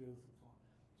ministers and so on.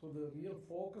 So the real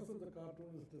focus of the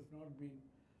cartoonist has not been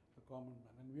the common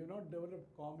man. And we have not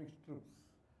developed comic strips,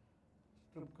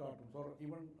 strip cartoons, or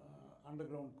even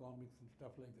underground comics and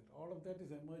stuff like that. All of that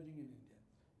is emerging in India.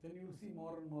 Then you will see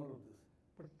more and more of this.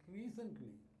 But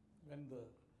recently, when the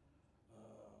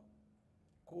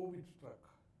COVID struck,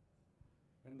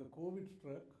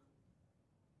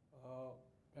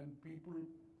 when people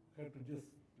had to just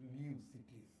leave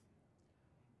cities,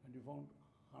 and you found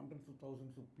hundreds of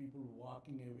thousands of people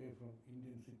walking away from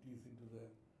Indian cities into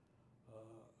their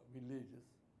villages,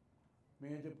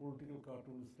 major political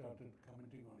cartoons started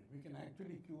commenting on it. We can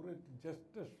actually curate just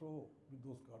a show with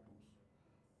those cartoons.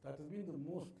 That has been the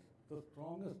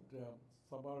strongest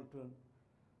subaltern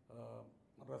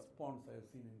response I have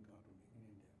seen in cartooning in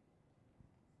India.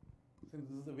 Since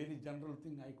this is a very general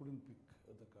thing, I couldn't pick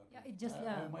the cartoon. Yeah, it just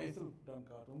I have myself done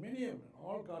cartoon. Many have done.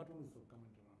 All cartoonists have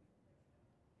commented on it.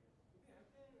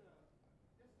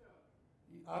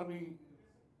 Are we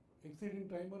exceeding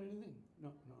time or anything?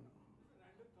 No.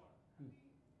 Random thought. Hmm.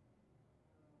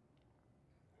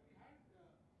 Have we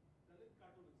had Dalit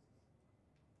cartoonists?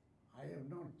 I have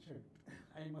not checked.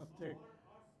 I must check.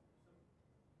 Or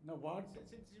Now what?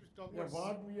 since you was talking Yeah,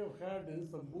 about what we have had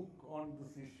is a book on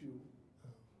this issue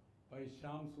by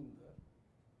Shyam Sundar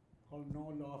called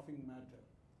No Laughing Matter.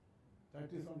 That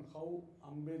is on how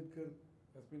Ambedkar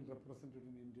has been represented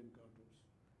in Indian cartoons.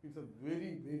 It's a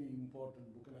very, very important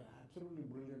book and an absolutely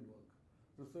brilliant work.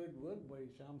 Research work by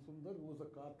Shyam Sundar, who was a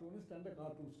cartoonist and a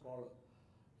cartoon scholar.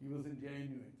 He was in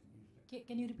JNU, I think.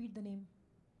 Can you repeat the name?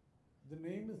 The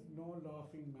name is No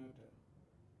Laughing Matter.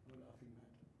 No Laughing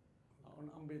Matter.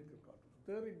 On Ambedkar cartoons.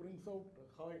 There he brings out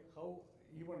how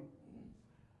even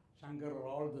Shankar or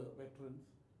all the veterans,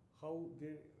 how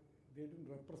they didn't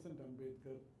represent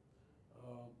Ambedkar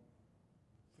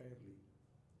fairly.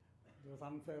 There was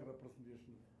unfair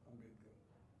representation of Ambedkar.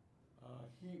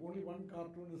 Only one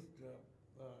cartoonist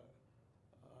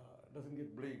doesn't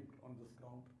get blamed on this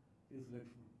count is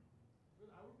Lakshman.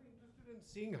 Well, I would be interested in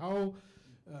seeing how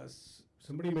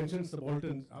somebody mentioned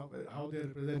subalterns, how they are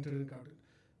represented in cartoons.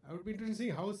 I would be interested in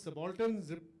seeing how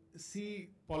subalterns see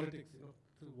politics,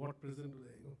 through what prism do they,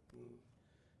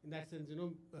 in that sense,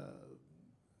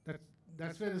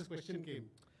 that's where this question came.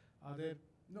 Are there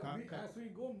As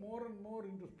we go more and more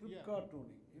into strip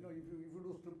cartooning, if you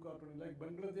do strip cartooning, like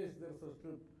Bangladesh, there's a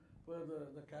strip where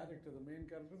the main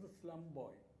character is a slum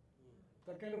boy.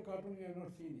 That kind of cartooning I have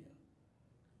not seen here.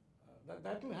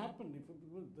 That will happen if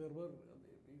there were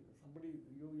somebody,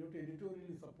 you have to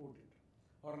editorially support it.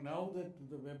 Or now that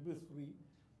the web is free,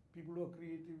 people who are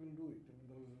creative will do it.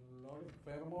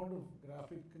 Fair amount of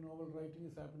graphic novel writing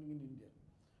is happening in India.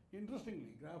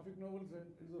 Interestingly, graphic novels are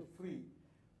free.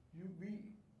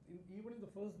 Even in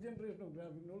the first generation of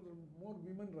graphic novels, there are more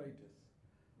women writers,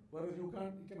 whereas you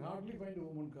can hardly find a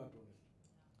woman cartoonist.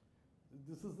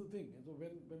 This is the thing. And so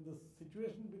when the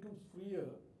situation becomes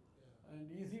freer and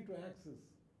easy to access.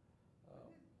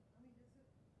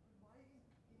 Why in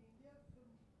India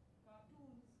from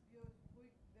cartoons there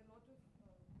are a lot of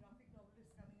graphic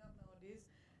novelists coming up nowadays,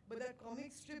 but that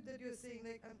comic strip that you're saying,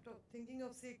 like thinking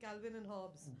of say Calvin and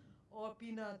Hobbes or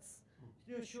Peanuts,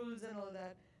 Schulz and all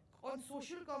that. on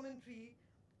social commentary,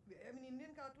 I mean,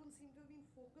 Indian cartoons seem to have been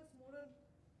focused more on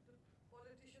the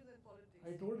politicians and politics.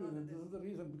 I told you rather that this than- is the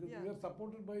reason, because Yeah. we are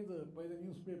supported by the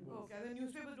newspapers. Okay, and the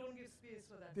newspapers don't give space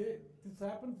for that. This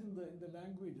happens in the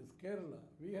languages. Kerala,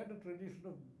 we had a tradition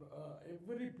of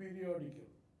every periodical,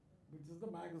 which is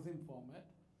the magazine format,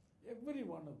 every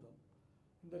one of them,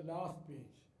 in the last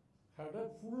page, had a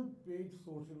full page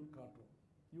social cartoon.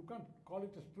 You can't call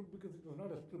it a strip because it was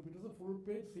not a strip, it was a full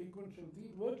page sequential thing.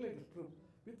 It worked like a strip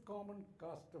with common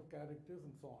cast of characters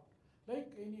and so on,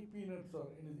 like any Peanuts or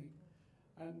anything.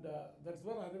 And that's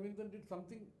where Aravindan did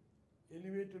something,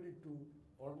 elevated it to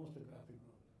almost a graphic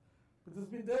novel. But this has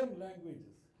been there in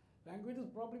languages. Languages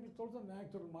probably it's also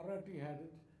natural. Marathi had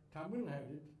it, Tamil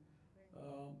had it.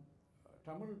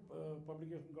 Tamil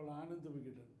publication called Anand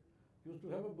Vigadan used to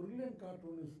have a brilliant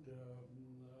cartoonist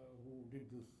who did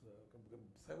this,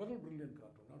 several brilliant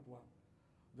cartoons, not one.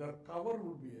 Their cover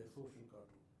would be a social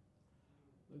cartoon.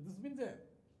 This has been there.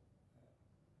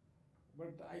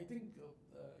 But I think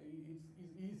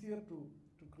it's easier to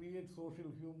create social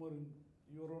humor in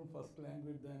your own first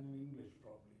language than in English,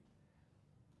 probably.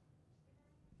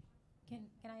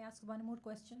 Can I ask one more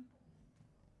question?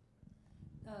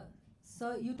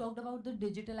 So you talked about the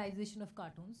digitalization of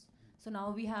cartoons. So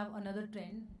now we have another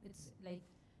trend. It's like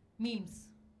memes.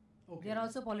 Okay. They are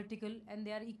also political, and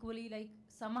they are equally like,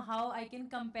 somehow I can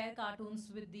compare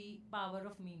cartoons with the power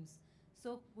of memes.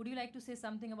 So would you like to say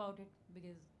something about it?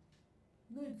 Because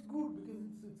No, it's good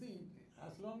because see,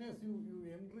 as long as you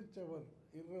enrich our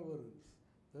irreverence,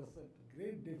 there's a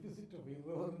great deficit of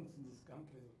irreverence in this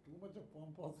country. Too much of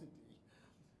pomposity.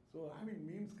 So I mean,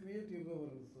 memes create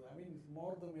irreverence. I mean, it's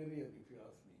more the merrier, if you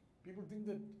ask me. People think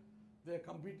that they're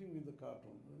competing with the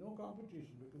cartoon. No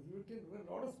competition, because you take a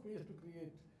lot of space to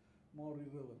create more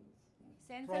irreverence.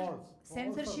 Trolls are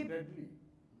censorship. deadly.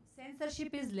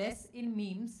 Censorship is less in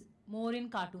memes, more in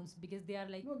cartoons, because they are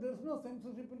like. No, there's no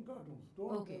censorship in cartoons.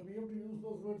 Don't. Okay. We have to use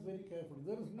those words very carefully.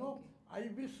 There is no. Okay.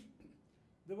 I wish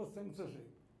there was censorship.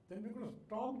 Then we could have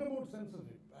talked about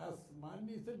censorship. As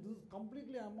Mandy said, this is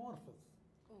completely amorphous.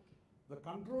 Okay. The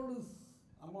control is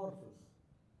amorphous.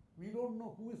 We don't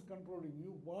know who is controlling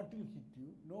you, what will hit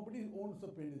you. Nobody owns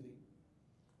up anything.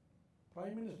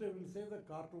 Prime Minister will say that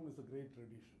cartoon is a great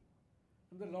tradition.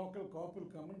 And the local cop will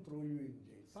come and throw you in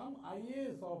jail. Some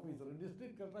IAS officer, a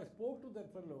district collector, I spoke to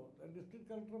that fellow, a district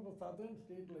collector of a southern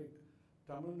state like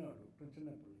Tamil Nadu,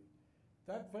 Tiruchirappalli.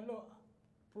 That fellow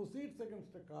proceeds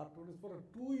against a cartoonist for a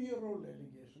 2-year-old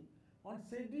allegation on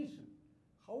sedition.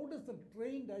 How does a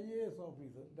trained IAS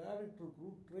officer, direct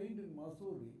recruit, trained in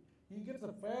Missouri, he gets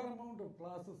a fair amount of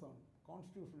classes on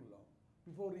constitutional law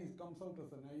before he comes out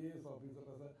as an IAS officer,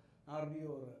 as a RD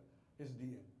or a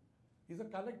SDM. He's a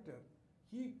collector.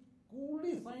 He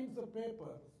coolly signs a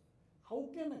paper. How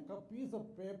can a piece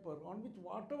of paper on which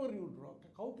whatever you draw,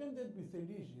 how can that be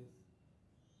seditious?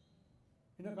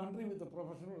 In a country with a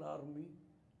professional army,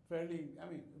 fairly,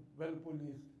 well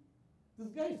policed. This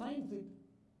guy signs it.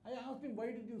 I asked him, why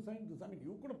did you sign this? I mean,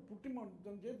 you could have put him on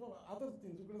jail for other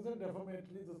things. You could have said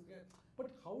defamatory, this guy.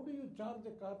 But how do you charge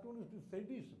a cartoonist with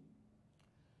sedition?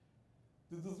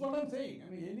 This is what I'm saying.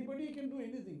 I mean, anybody can do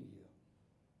anything here.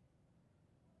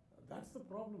 That's the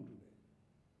problem today.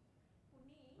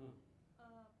 Unny,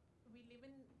 we live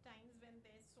in times when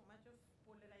there's so much of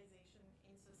polarization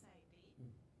in society.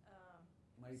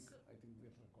 Mike, So- I think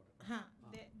we're recorded.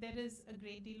 There is a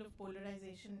great deal of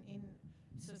polarization in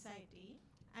society,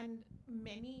 and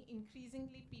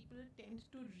increasingly people tend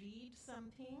to read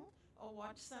something or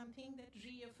watch something that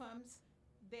reaffirms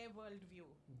their worldview,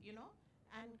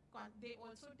 and they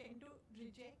also tend to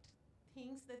reject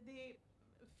things that they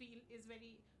feel is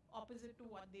very opposite to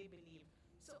what they believe.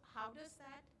 So how does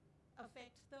that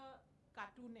affect the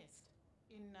cartoonist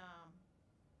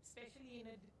especially in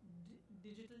a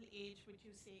digital age, which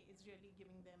you say is really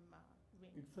giving them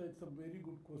wing? It's a very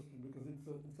good question, because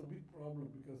it's a big problem,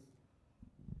 because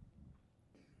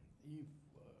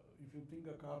if you think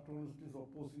a cartoonist is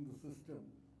opposing the system,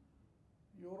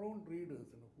 your own readers,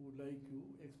 who like you,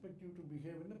 expect you to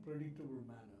behave in a predictable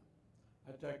manner,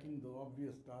 attacking the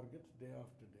obvious targets day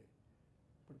after day.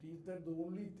 But is that the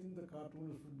only thing the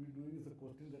cartoonist should be doing, is a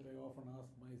question that I often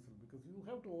ask myself, because you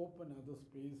have to open other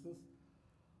spaces.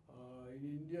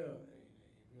 In India,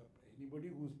 anybody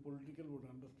who is political would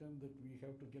understand that we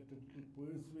have to get a little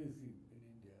persuasive in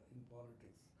India, in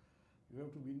politics. You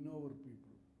have to win over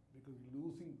people, because you're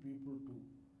losing people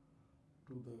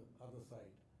to the other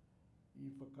side.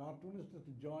 If a cartoonist has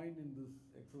to join in this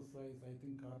exercise, I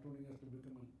think cartooning has to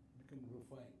become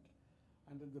refined.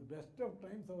 And at the best of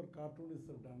times, our cartoonists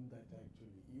have done that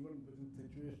actually, even when the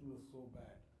situation wasn't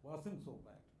so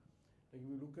bad. Like if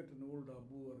you look at an old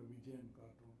Abu or a Vijayan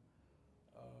cartoon,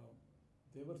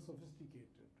 they were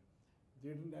sophisticated.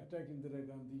 They didn't attack Indira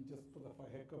Gandhi just for the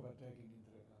heck of attacking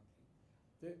Indira Gandhi.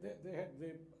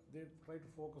 They tried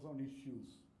to focus on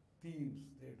issues, themes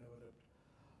they developed.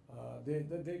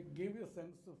 They gave you a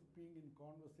sense of being in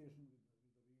conversation with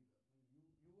the reader.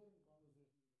 You were in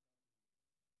conversation with the cartoon.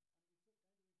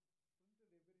 And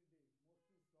it's a kind of printed every day,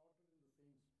 mostly slotted in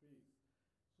the same space.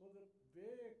 So the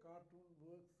way a cartoon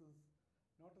works is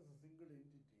not as a single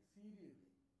entity, serially.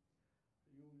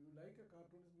 You like a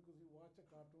cartoonist because you watch a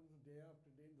cartoonist day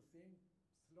after day in the same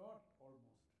slot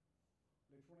almost.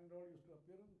 Lakshman and all used to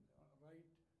appear in right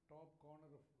top corner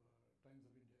of Times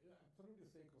of India. Yeah, absolutely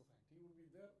sacrosanct. He would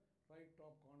be there, right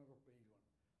top corner of page 1.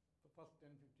 The first 10,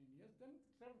 15 years. Then it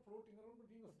started floating around, but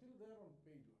he was still there on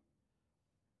page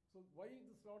 1. So why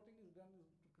the slotting is done is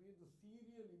to create the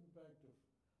serial impact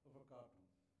of a cartoon.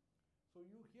 So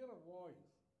you hear a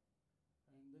voice,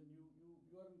 and then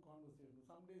you are in conversation.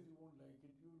 Some days you won't like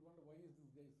it. You will wonder, why is this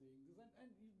guy saying this?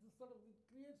 And this sort of, it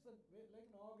creates like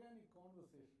an organic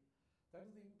conversation. That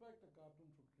is the impact a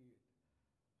cartoon should create.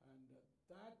 And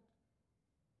that,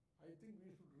 I think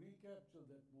we should recapture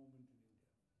that moment in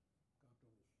India,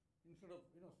 cartoonists. Instead of,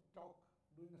 doing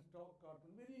a stock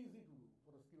cartoon, very easy to do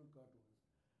for a skilled cartoonist.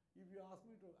 If you ask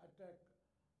me to attack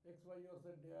X, Y, or Z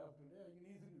day after day, I can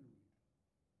easily do it.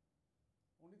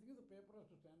 Only thing is the paper has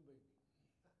to stand by me.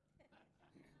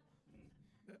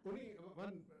 Only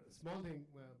one small thing.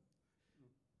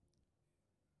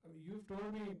 I mean, you've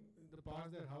told me in the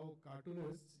past that how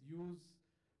cartoonists use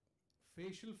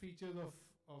facial features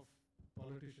of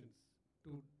politicians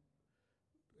to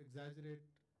exaggerate,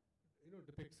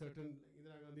 depict certain, like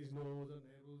Indira Gandhi's nose or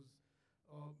Nehru's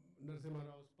or Narasimha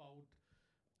Rao's pout.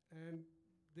 And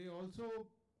they also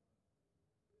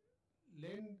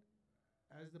lend,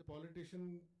 as the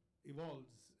politician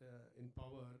evolves in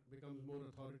power, becomes more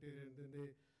authoritarian, then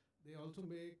they also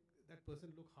make that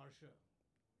person look harsher.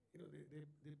 They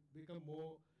become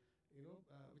more,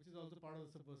 which is also part of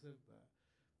the subversive.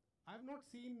 I've not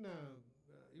seen,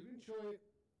 you didn't show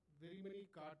very many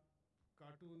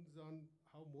cartoons on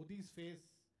how Modi's face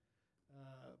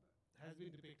has been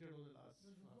depicted over the last.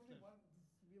 This is only one.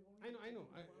 I know,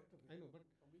 but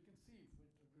we can see.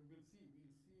 We'll see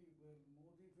where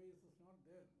Modi face is not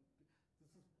there.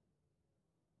 This is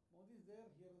Modi is there,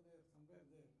 here and there, somewhere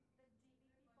there.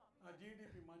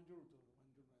 GDP Manjul Tulu.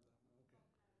 Okay.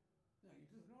 Yeah,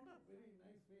 it is not a very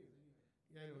nice face anyway.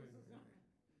 Yeah, I know.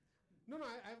 No,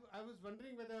 I was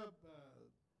wondering whether.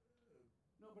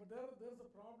 No, but there's a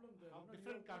problem there. How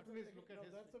different cartoonists look at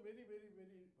his. That's a very, very,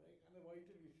 very and a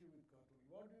vital issue with cartooning.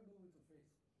 What do you do with the face?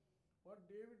 What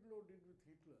David Lowe did with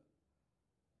Hitler.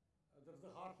 That's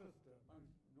the harshest term.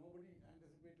 Nobody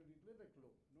anticipated Hitler like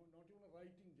Lowe. No, not even a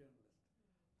writing journalist.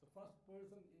 The first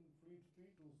person in Fleet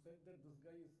Street who said that this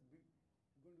guy is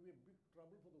going to be a big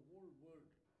trouble for the whole world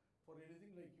for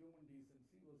anything like human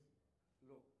decency was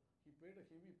Lowe. He paid a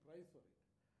heavy price for it.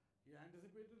 He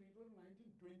anticipated Hitler in the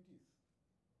 1920s,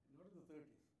 not in the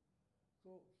 30s.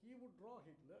 So he would draw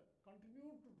Hitler,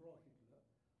 continued to draw Hitler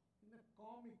in a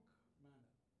comic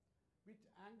manner, which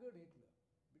angered Hitler.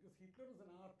 Because Hitler is an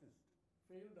artist,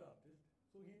 failed artist,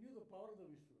 so he knew the power of the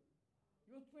visual.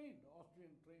 He was trained,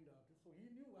 Austrian trained artist, so he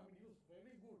knew, he was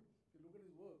very good. If you look at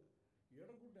his work, he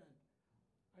had a good hand.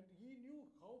 And he knew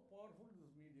how powerful this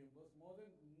medium was, more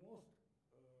than most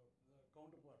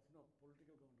counterparts,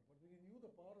 political counterparts. He knew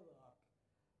the power of the art.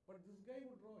 But this guy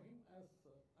would draw him as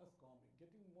comic,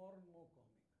 getting more and more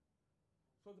comic.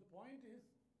 So the point is,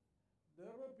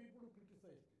 there were people who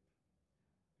criticized it.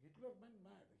 Hitler went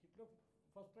mad. Hitler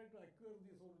first tried to acquire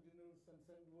these originals and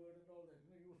send word and all that,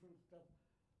 usual stuff.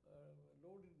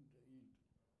 Lowe didn't eat.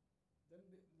 Then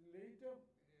later,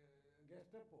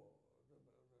 Gestapo, the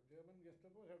German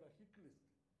Gestapo had a hit list.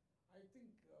 I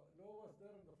think Lowe was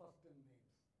there in the first 10 names.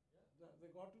 Yeah?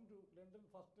 They got into London,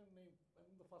 first 10 names, and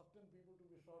the first 10 people to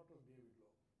be shot was David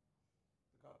Lowe,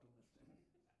 the cartoonist.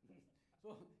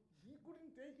 So he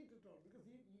couldn't take it at all because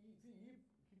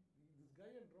this guy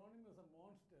had drawn him as a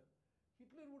monster.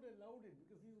 Hitler would have loved it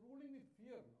because he's ruling with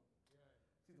fear now. Yeah.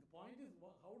 See, the point is,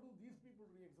 how do these people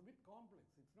react? It's a bit complex.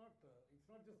 It's not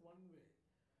just one way.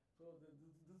 So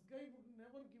this guy would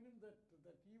never give him that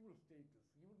evil status.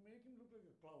 He would make him look like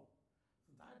a clown.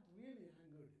 So that really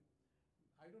angered him.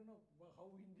 I don't know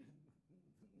how Indian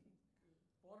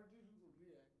politicians would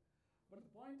react. But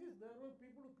the point is, there were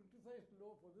people who criticized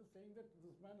Lowe for this, saying that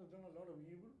this man has done a lot of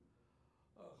evil.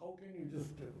 How can you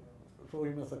just show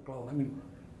him as a clown?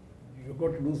 You've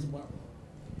got to do some.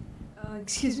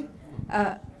 Excuse me.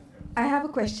 I have a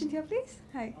question here, please.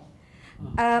 Hi.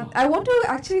 I want to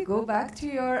actually go back to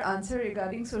your answer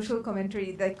regarding social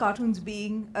commentary, that cartoons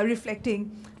being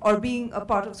reflecting or being a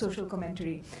part of social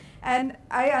commentary. And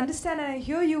I understand and I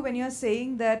hear you when you're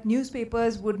saying that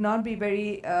newspapers would not be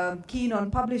very keen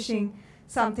on publishing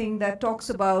something that talks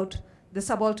about the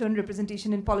subaltern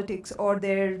representation in politics or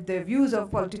their views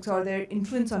of politics or their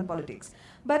influence on politics.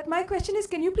 But my question is,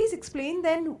 can you please explain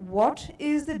then what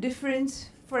is the difference,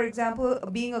 for example,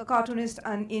 being a cartoonist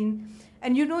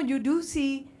and you know, you do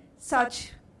see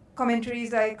such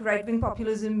commentaries like right-wing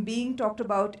populism being talked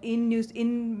about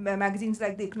in magazines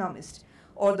like The Economist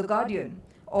or The Guardian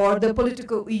or the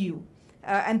Political EU.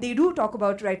 And they do talk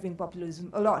about right-wing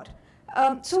populism a lot.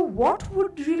 So what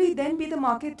would really then be the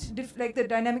market, like the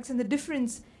dynamics and the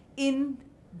difference in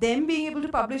them being able to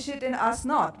publish it and us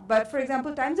not? But for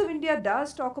example, Times of India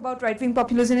does talk about right-wing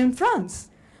populism in France,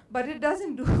 but it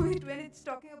doesn't do it when it's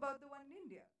talking about the one in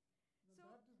India.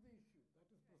 That is the issue. That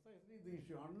is precisely the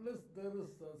issue. Unless there is,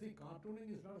 see,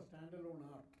 cartooning is not a standalone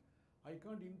art. I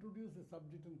can't introduce a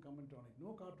subject and comment on it.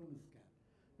 No cartoonist can.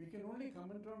 We can only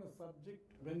comment on a subject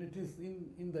when it is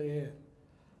in the air.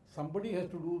 Somebody has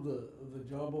to do the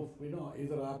job of, you know,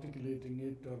 either articulating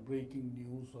it or breaking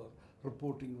news or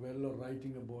reporting well or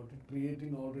writing about it,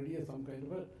 creating already some kind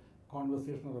of a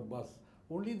conversation or a buzz.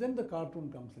 Only then the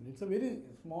cartoon comes in. It's a very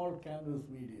small canvas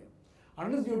medium.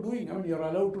 Unless you're doing, I mean, you're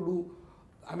allowed to do,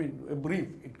 I mean, a brief.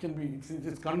 It can be,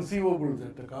 it's conceivable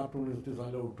that a cartoonist is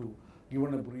allowed to,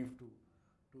 given a brief, to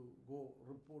go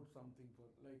report something for,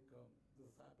 like,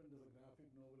 this happened as a graphic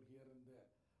novel here and there.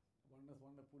 One has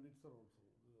won a Pulitzer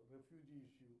also. The refugee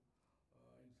issue,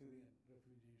 in Syrian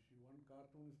refugee issue. One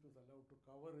cartoonist was allowed to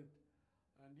cover it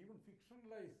and even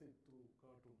fictionalize it through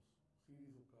cartoons,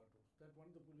 series of cartoons. That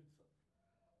won the Pulitzer.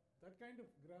 That kind of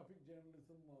graphic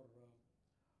journalism or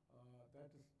that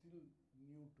is still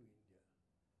new to India.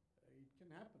 It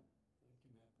can happen. It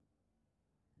can happen.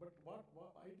 But what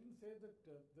I didn't say that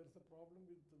there's a problem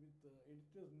with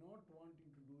editors not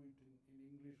wanting to do it in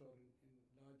English or in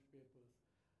large papers.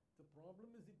 The problem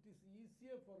is it is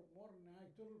easier more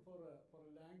natural for a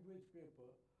language paper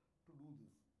to do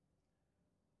this,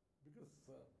 because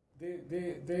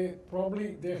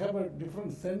they have a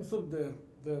different sense of their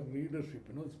readership.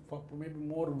 You know, it's maybe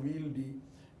more wieldy.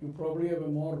 You probably have a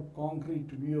more concrete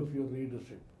view of your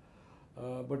readership.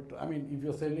 But I mean, if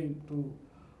you're selling to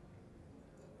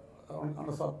on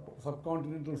a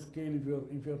subcontinental scale, if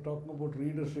you're talking about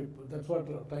readership, that's what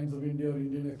Times of India or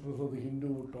Indian Express or the Hindu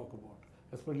would talk about.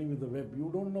 Especially with the web, you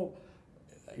don't know,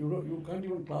 you can't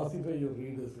even classify your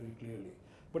readers very clearly.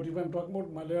 But if I'm talking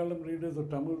about Malayalam readers or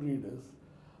Tamil readers,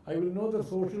 I will know the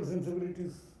social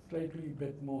sensibilities slightly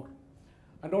bit more.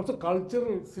 And also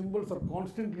cultural symbols are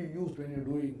constantly used when you're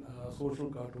doing social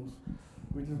cartoons,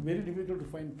 which is very difficult to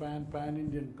find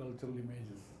pan-Indian cultural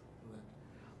images.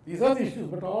 These are the issues,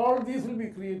 but all these will be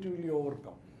creatively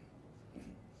overcome.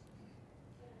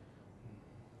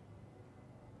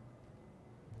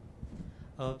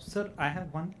 Sir, I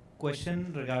have one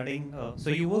question regarding. So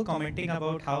you were commenting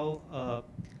about how.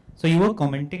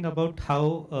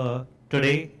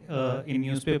 Today in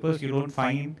newspapers you don't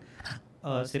find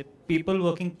say people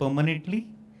working permanently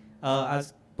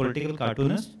as political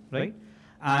cartoonists, right?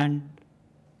 And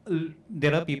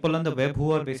there are people on the web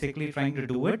who are basically trying to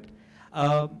do it.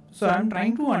 So I'm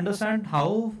trying to understand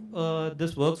how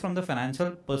this works from the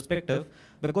financial perspective,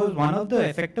 because one of the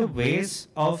effective ways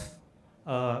of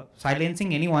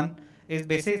silencing anyone is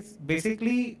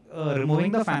basically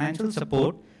removing the financial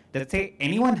support that, say,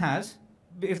 anyone has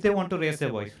if they want to raise their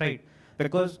voice, right?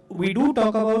 Because we do talk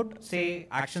about, say,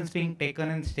 actions being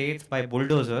taken in states by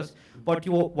bulldozers, but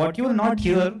what you will not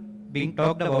hear being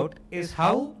talked about is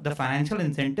how the financial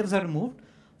incentives are removed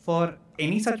for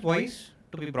any such voice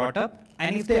to be brought up.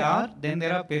 And if they are, then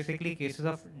there are basically cases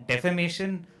of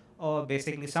defamation or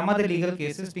basically some other legal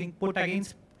cases being put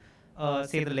against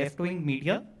say the left-wing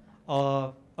media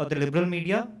or the liberal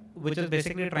media, which is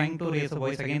basically trying to raise a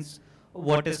voice against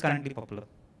what is currently popular.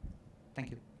 Thank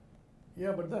you.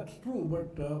 Yeah, but that's true.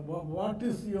 But what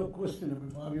is your question? I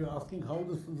mean, are you asking how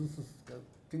this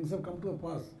things have come to a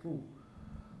pass? True.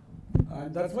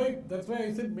 And that's why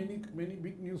I said many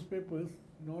big newspapers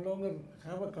no longer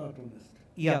have a cartoonist.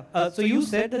 Yeah. So you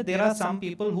said that there are some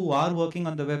people who are working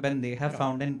on the web and they have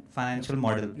found a financial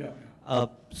model. Yeah.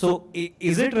 So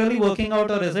is it really working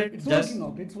out, or is it it's just... working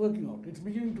out. It's working out. It's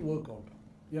beginning to work out.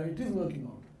 Yeah, it is working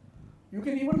out. You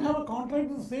can even have a contract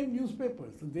with the same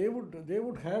newspapers. They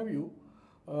would have you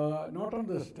not on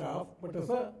the staff, but as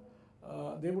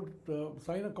they would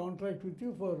sign a contract with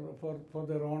you for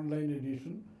their online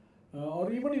edition,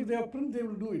 or even if they are print, they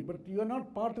will do it. But you are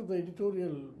not part of the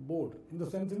editorial board in the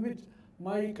sense in which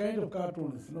my kind of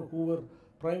cartoonists, who were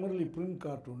primarily print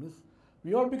cartoonists,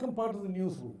 we all become part of the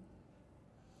newsroom,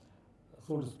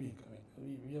 so to speak.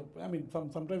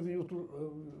 Sometimes we used to,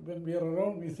 when we are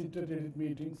around, we sit at edit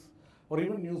meetings or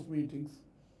even news meetings.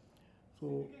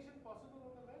 So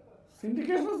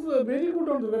syndication is very good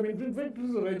on the web. In fact,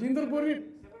 Rajinder Puri.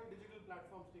 Several digital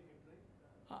platforms take it,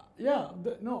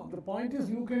 right? The point is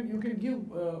you can give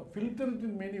filter it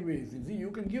in many ways. You see,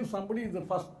 you can give somebody the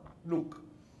first look,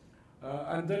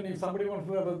 and then if somebody wants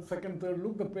to have a second, third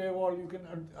look, the paywall you can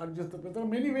adjust the paywall. There are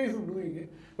many ways of doing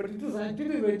it, but it is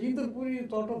actually Rajinder Puri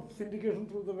thought of syndication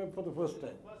through the web for the first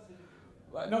time.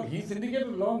 No, he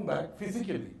syndicated long back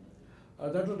physically.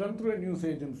 That was done through a news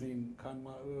agency in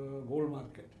KNMA, Gold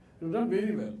Market. It was done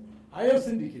very well. I have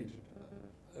syndicated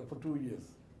for 2 years,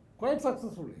 quite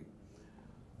successfully.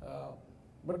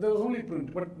 But there was only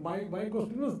print. But my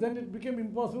question was, then it became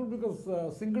impossible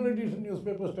because single edition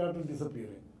newspapers started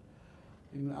disappearing.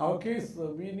 In our case,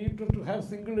 we needed to have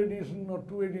single edition or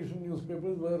 2 edition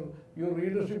newspapers where your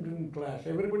readership didn't clash.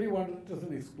 Everybody wanted it as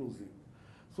an exclusive.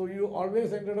 So you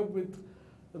always ended up with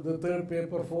the 3rd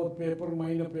paper, 4th paper,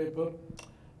 minor paper,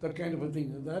 that kind of a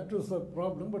thing. That was a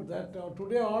problem, but that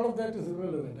today all of that is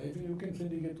irrelevant. I think you can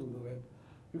syndicate through the web.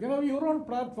 You can have your own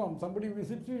platform. Somebody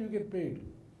visits you, you get paid.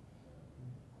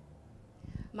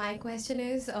 My question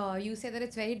is, you say that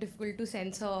it's very difficult to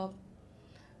censor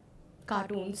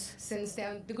cartoons since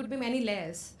there could be many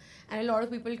layers, and a lot of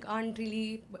people can't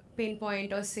really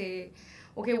pinpoint or say,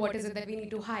 okay, what is it that we need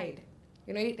to hide?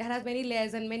 It has many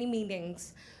layers and many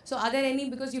meanings. So are there any,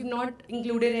 because you've not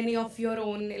included any of your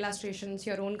own illustrations,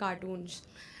 your own cartoons,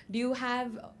 do you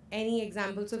have any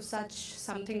examples of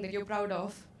something that you're proud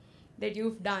of, that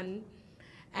you've done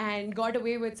and got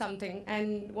away with something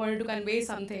and wanted to convey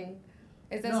something?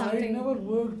 Is there something? I never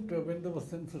worked when there was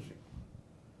censorship.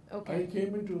 Okay. I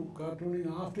came into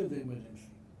cartooning after the emergency.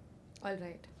 All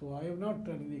right. So I have not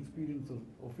had any experience of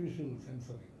official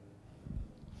censoring.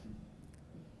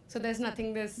 So there's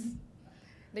nothing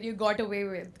that you got away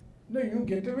with? No, you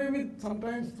get away with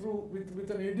sometimes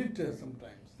with an editor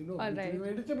sometimes. All right. With an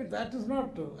editor, but that is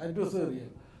not adversarial.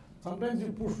 Sometimes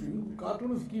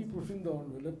cartoonists keep pushing the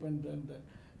envelope,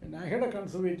 and I had a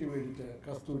conservative editor,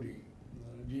 Kasturi,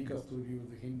 G. Kasturi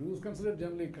was a Hindu, who was considered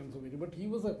generally conservative, but he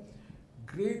was a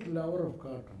great lover of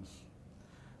cartoons.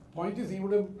 Point is, he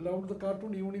would have loved the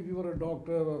cartoon even if he were a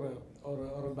doctor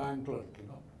or a bank clerk.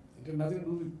 It had nothing to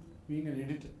do with being an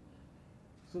editor.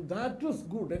 So that was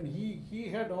good, and he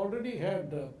had already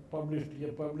published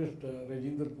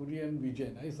Rajinder Puri and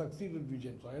Vijayan. I succeeded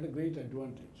Vijayan, so I had a great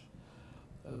advantage.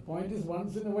 The point is,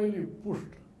 once in a while you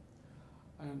pushed,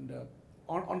 and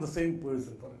on the same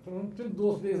person. For instance,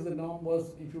 those days the norm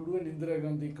was, if you do an Indira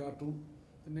Gandhi cartoon,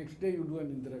 the next day you do an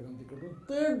Indira Gandhi cartoon,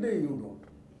 third day you don't.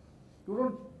 You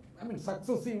don't,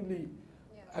 successively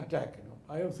attack.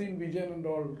 I have seen Vijayan and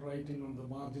all writing on the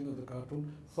margin of the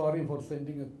cartoon, sorry for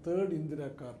sending a third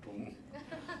Indira cartoon.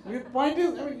 The point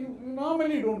is, you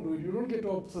normally don't do it, you don't get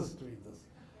obsessed with this.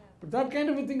 But that kind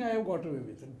of a thing I have got away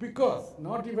with it. Because,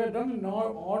 not if I had done an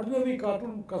ordinary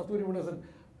cartoon, Kasturi would have said,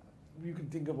 you can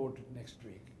think about it next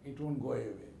week, it won't go away.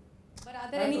 But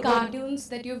are there any cartoons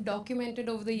that you've documented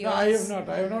over the years? No, I have not.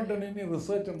 I have not done any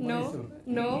research on myself.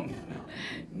 No?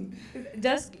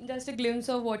 just a glimpse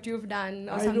of what you've done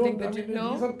or something that you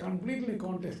know? These are completely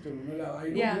contextual. I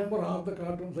don't remember half the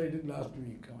cartoons I did last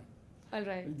week. All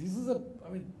right. This is a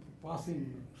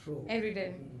passing show. Every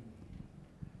day.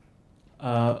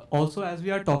 Also, as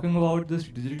we are talking about this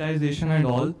digitization and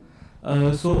all,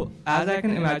 so as I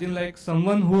can imagine, like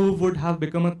someone who would have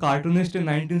become a cartoonist in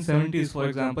 1970s, for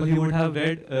example, he would have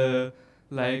read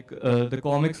the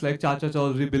comics like Chacha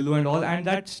Chaudhary, Billu and all, and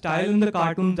that style in the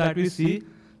cartoons that we see,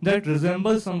 that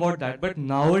resembles somewhat that. But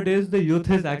nowadays the youth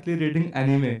is actually reading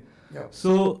anime. Yeah.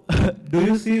 So do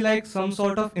you see like some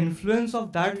sort of influence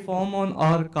of that form on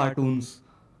our cartoons?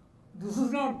 This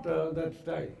is not that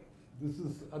style. This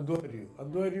is Advaryu.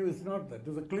 Advaryu is not that.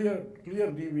 There's a clear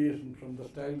deviation from the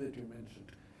style that you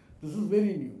mentioned. This is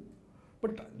very new.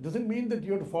 But doesn't mean that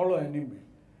you have to follow anime.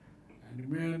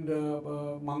 Anime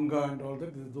and manga and all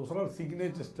that, those are all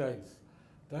signature styles.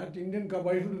 That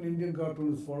why should an Indian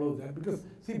cartoonist follow that? Because,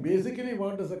 see, basically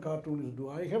what does a cartoonist do?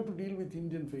 I have to deal with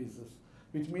Indian faces,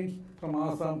 which means from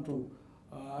Assam to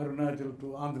Arunachal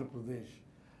to Andhra Pradesh,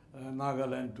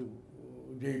 Nagaland to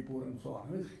Jaipur and so on.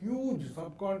 It's huge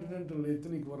subcontinental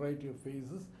ethnic variety of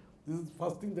faces. This is the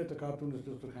first thing that a cartoonist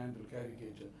has to handle,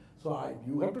 caricature. So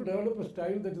you have to develop a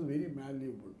style that is very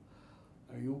malleable.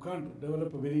 You can't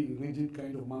develop a very rigid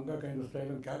kind of manga kind of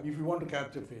style if you want to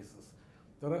capture faces.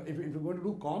 If you're going to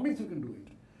do comics, you can do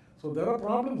it. So there are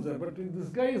problems there, but this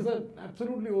guy is an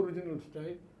absolutely original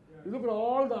style. You look at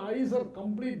all the eyes are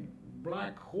complete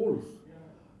black holes.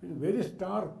 It's very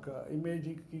stark image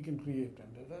he can create,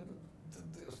 and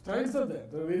the styles are there.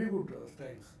 They're very good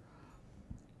styles.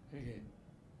 Again,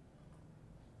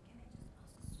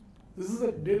 this is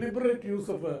a deliberate use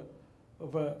of a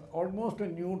almost a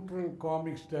neutral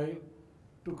comic style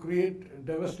to create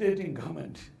devastating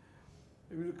comment.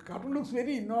 The cartoon looks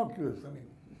very innocuous. I mean,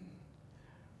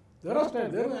 there are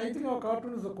styles. I think our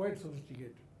cartoonists are quite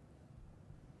sophisticated.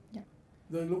 Yeah.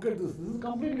 Then look at this. This is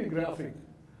completely graphic.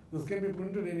 This can be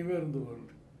printed anywhere in the world.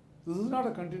 This is not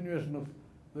a continuation of,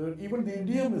 even the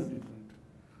idiom is different.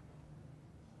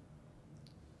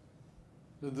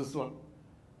 This one.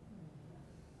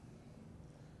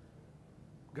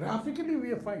 Graphically,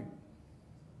 we are fine.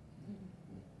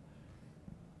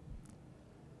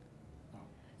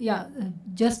 Yeah,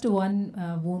 just one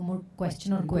more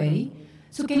question or query.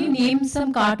 So can you name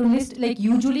some cartoonists, like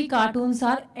usually cartoons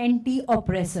are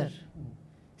anti-oppressor.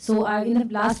 So in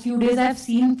the last few days I've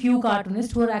seen few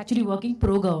cartoonists who are actually working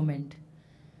pro-government.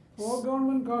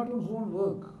 Pro-government cartoons won't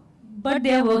work. But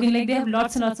they are working, like they have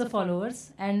lots and lots of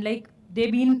followers, and like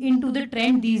they've been into the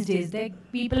trend these days. Like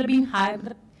people are being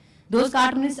hired, those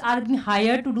cartoonists are being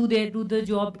hired to do the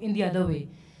job in the other way.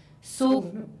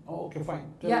 So, okay,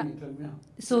 fine. Tell me.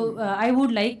 So I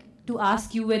would like to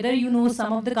ask you whether you know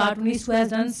some of the cartoonists who has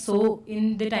done so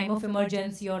in the time of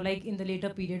emergency or like in the later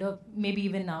period or maybe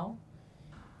even now.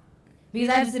 Because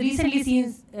I've recently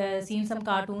seen some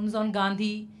cartoons on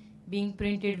Gandhi being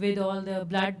printed with all the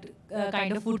blood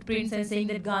kind of footprints and saying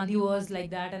that Gandhi was like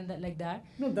that and like that.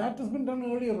 No, that has been done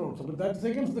earlier also, but that's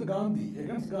against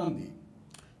Gandhi.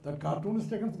 That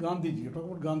cartoonist against Gandhiji. You're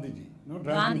talking about Gandhiji, not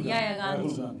Gandhi.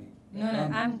 Gandhi. No,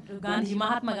 I'm Gandhi,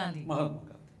 Mahatma Gandhi.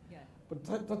 Yeah. But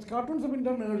such cartoons have been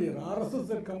done earlier. RSS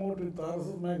had come out with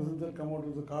RSS magazines had come out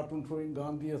with a cartoon showing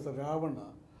Gandhi as a Ravana,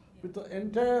 with the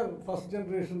entire first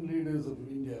generation leaders of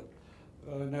India,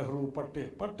 Nehru, Patel,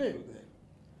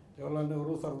 Jawaharlal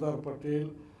Nehru, Sardar Patel,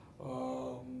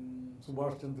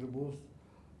 Subhash Chandra Bose,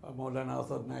 Maulana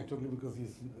Azad, naturally because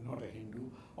he's not a Hindu,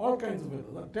 all kinds of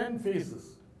fellows, 10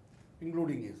 faces,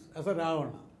 including his, as a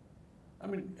Ravana. I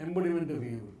mean, embodiment of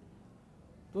evil.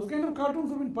 Those kind of cartoons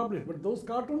have been published, but those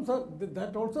cartoons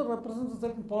that also represents a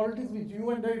certain politics which you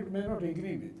and I may not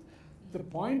agree with. The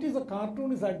point is, a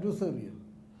cartoon is adversarial.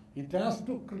 It has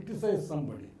to criticize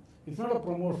somebody. It's not a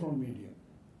promotional medium.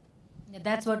 Yeah,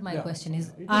 that's what my question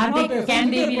is. Can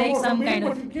they be like some kind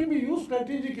of... But it can be used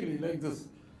strategically like this.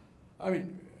 I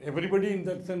mean, everybody in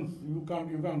that sense, you can't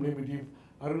blame it. If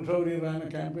Arun Shourie ran a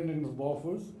campaign against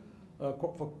Bofors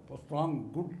for strong,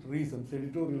 good reasons,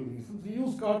 editorial reasons, he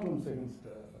used cartoons against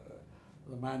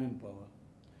the man in power.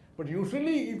 But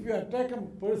usually, if you attack a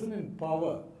person in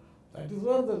power, that is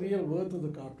where the real worth of the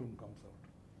cartoon comes out.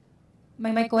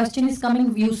 My question is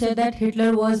coming, you said that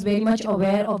Hitler was very much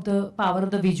aware of the power of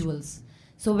the visuals.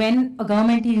 So when a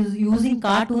government is using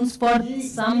cartoons for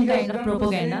some kind of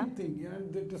propaganda... The same thing,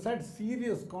 and it has had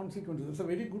serious consequences. It's a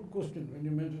very good question when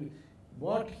you mention it.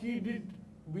 What he did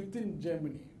within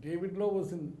Germany, David Law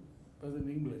was in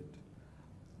England.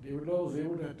 David Law was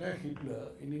able to attack Hitler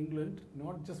in England,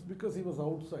 not just because he was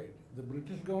outside. The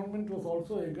British government was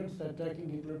also against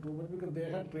attacking Hitler too much because they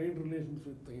had trade relations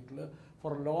with Hitler.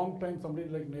 For a long time, somebody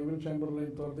like Neville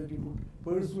Chamberlain thought that he could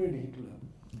persuade Hitler.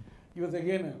 He was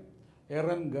again an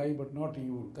errant guy, but not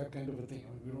evil, that kind of a thing.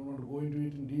 I mean, we don't want to go into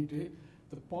it in detail.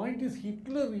 The point is,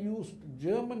 Hitler used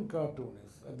German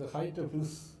cartoonists at the height of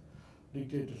his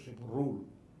dictatorship rule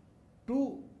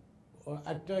to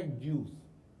attack Jews.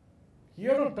 He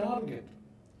had a target.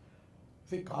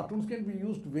 See, cartoons can be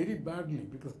used very badly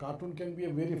because cartoon can be a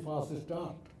very fascist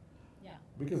art. Yeah.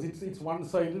 Because it's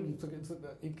one-sided.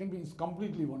 It's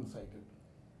completely one-sided.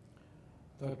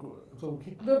 So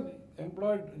Hitler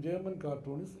employed German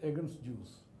cartoonists against Jews,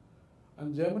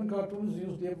 and German cartoonists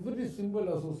used every symbol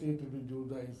associated with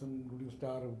Judaism, including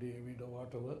Star of David or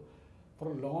whatever,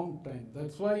 for a long time.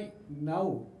 That's why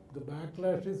now the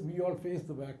backlash is we all face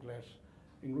the backlash,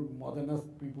 including modernist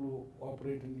people who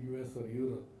operate in US or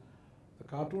Europe. The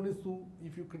cartoonists who,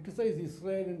 if you criticize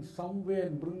Israel in some way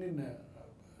and bring in a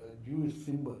Jewish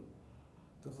symbol,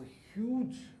 there's a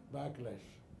huge backlash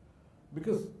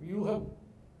because you have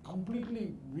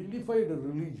completely vilified a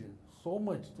religion so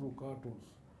much through cartoons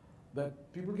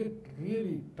that people get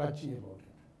really touchy about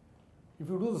it. If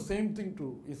you do the same thing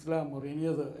to Islam or any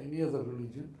other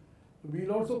religion,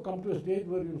 we'll also come to a stage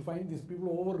where you'll find these people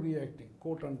overreacting,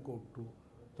 quote unquote, to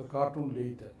the cartoon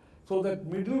later. So that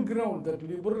middle ground, that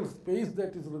liberal space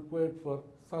that is required for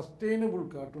sustainable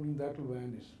cartooning, that will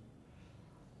vanish.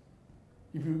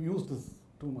 if you use this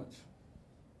too much.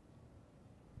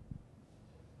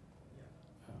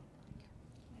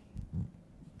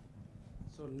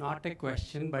 So not a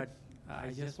question, but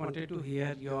I just wanted to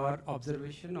hear your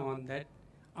observation on that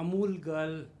Amul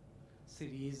Girl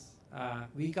series.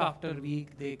 Week after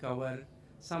week, they cover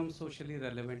some socially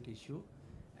relevant issue.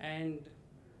 And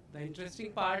the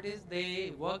interesting part is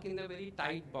they work in a very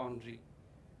tight boundary.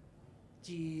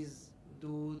 Cheese,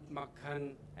 doodh,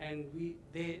 makhan, and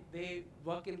they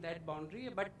work in that boundary,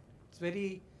 but it's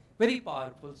very, very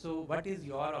powerful. So what is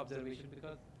your observation?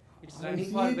 Because it's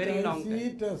running for a very long time. I see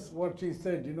it as what she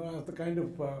said, as the kind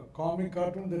of comic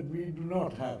cartoon that we do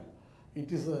not have.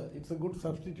 It's a good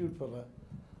substitute for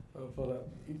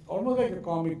it's almost like a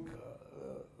comic.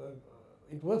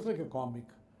 It works like a comic.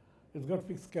 It's got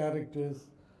fixed characters.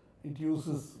 It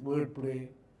uses wordplay.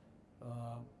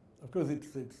 Of course,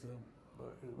 it's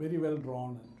very well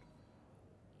drawn.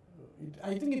 And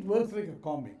I think it works like a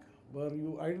comic, where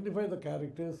you identify the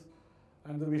characters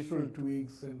and the visual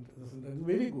tweaks and this and that.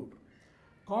 Very good.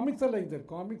 Comics are like that.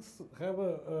 Comics have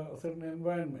a certain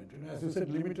environment, as you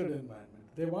said, limited environment.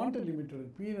 They want a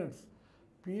limited. Peanuts,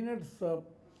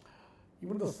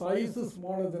 even the size is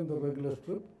smaller than the regular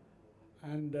strip,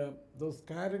 and those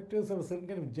characters have a certain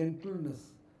kind of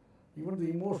gentleness. Even the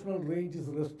emotional range is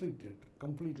restricted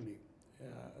completely.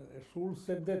 Schulz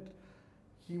said that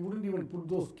he wouldn't even put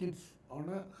those kids on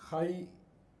a high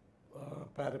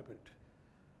parapet,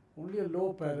 only a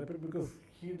low parapet, because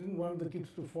he didn't want the kids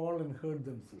to fall and hurt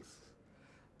themselves.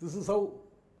 This is how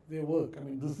they work. I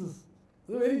mean, this is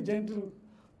very gentle.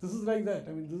 This is like that.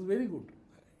 I mean, this is very good.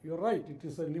 You're right. It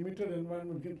is a limited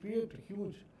environment. Can create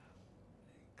huge,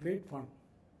 great fun.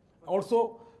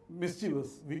 Also,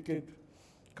 mischievous, wicked,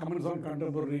 comments on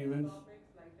contemporary events.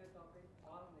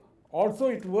 Also,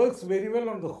 it works very well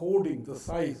on the hoarding, the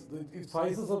size. It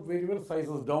sizes up very well,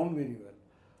 sizes down very well.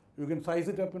 You can size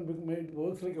it up and it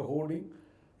works like a hoarding.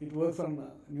 It works on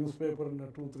a newspaper in a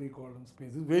 2-3 column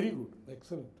space. It's very good,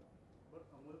 excellent. But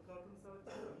Amul cartoons are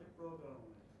generally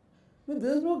pro-government. No,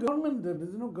 there is no government there. There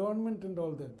is no government and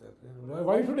all that there.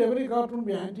 Why should every cartoon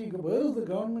be anti? Where is the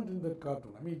government in that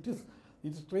cartoon? I mean,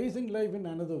 it's tracing life in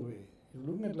another way. It's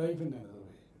looking at life in another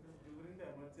way. During the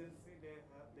emergency, they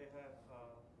had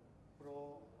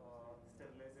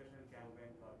pro-sterilization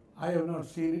campaign cartoon. I have not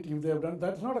seen it. If they have done,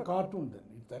 that's not a cartoon then.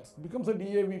 That becomes a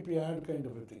DAVP ad kind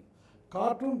of a thing.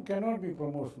 Cartoon cannot be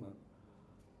promotional.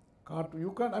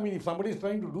 You can't, I mean, if somebody is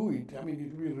trying to do it, I mean,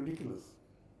 it will be ridiculous.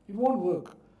 It won't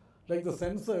work. Like the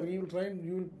censor,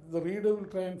 the reader will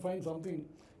try and find something.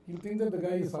 He'll think that the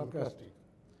guy is sarcastic.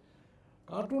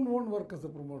 Cartoon won't work as a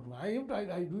promotion. Do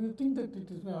you think that it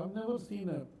is? I've never seen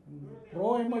a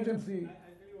pro-emergency. I'll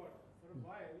tell you what, for a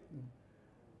while,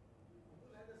 people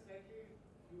had a slightly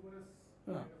humorous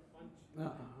kind of punch.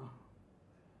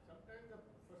 Sometimes,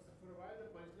 for a while, the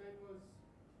punchline was,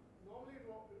 normally it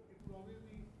would always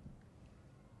be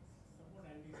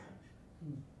somewhat anti-smart.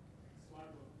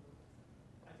 Smart work.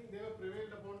 I think they were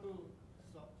prevailed upon to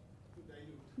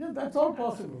dilute. Yeah, that's all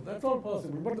possible. That's all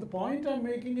possible. But the point I'm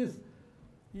making is,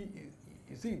 you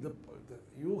see,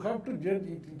 you have to judge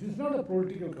it. It is not a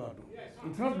political cartoon. Yeah,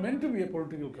 it's not meant to be a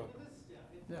political cartoon.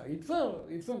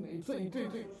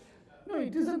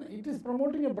 It is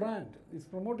promoting a brand. It's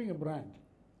promoting a brand.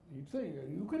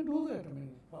 You can do that. I mean,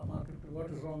 market. What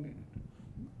is wrong in it?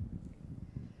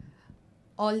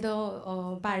 All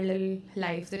the parallel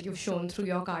life that you've shown through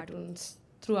your cartoons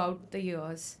throughout the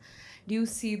years, do you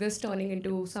see this turning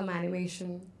into some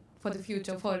animation for the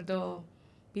future, for the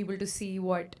people to see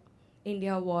what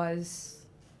India was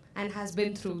and has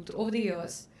been through over the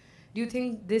years? Do you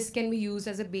think this can be used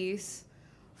as a base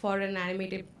for an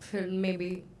animated film,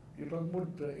 maybe? You're talking about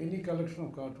any collection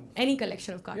of cartoons? Any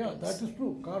collection of cartoons. Yeah, that is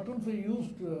true. Cartoons are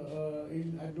used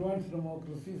in advanced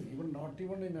democracies, not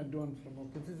even in advanced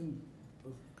democracies, in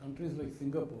countries like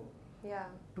Singapore,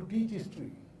 to teach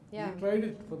history. Yeah. We tried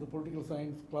it for the political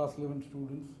science class 11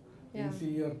 students.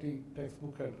 NCERT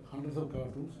textbook had hundreds of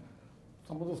cartoons.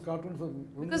 Some of those cartoons are...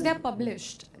 Because they're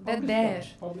published. They're there.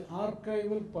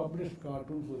 Archival published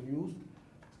cartoons were used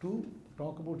to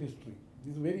talk about history.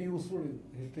 This is very useful in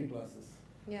history classes.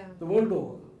 Yeah. The world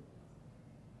over.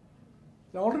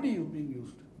 They're already being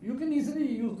used. You can easily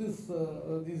use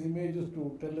these images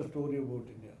to tell a story about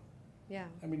India. Yeah.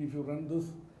 I mean, if you run this,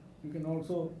 you can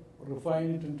also refine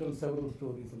it and tell several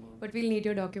stories about it. But we'll need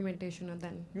your documentation on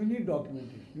then. You need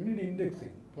documentation. You need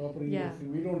indexing, proper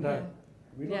indexing. We don't have.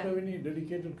 We don't have any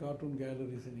dedicated cartoon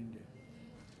galleries in India.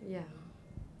 Yeah.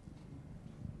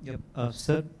 Yep,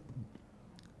 sir.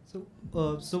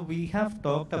 So we have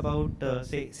talked about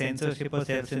say censorship or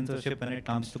self-censorship when it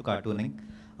comes to cartooning.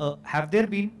 have there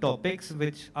been topics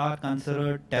which are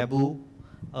considered taboo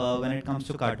when it comes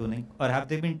to cartooning, or have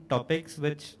there been topics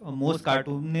which most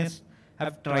cartoonists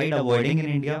have tried avoiding in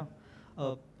India?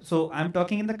 So I'm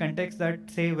talking in the context that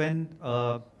say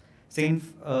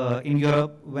in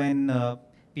Europe when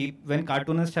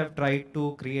cartoonists have tried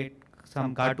to create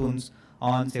some cartoons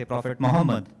on say Prophet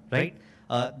Muhammad, right?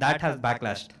 That has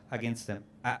backlashed against them.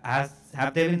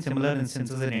 Have there been similar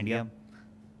instances in India?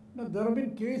 No, there have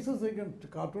been cases against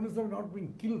cartoonists have not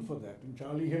been killed for that. In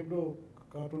Charlie Hebdo,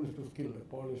 cartoonist was killed, a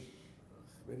Polish,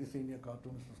 very senior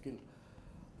cartoonist was killed.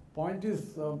 Point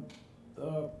is, there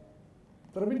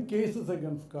have been cases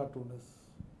against cartoonists,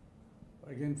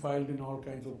 again filed in all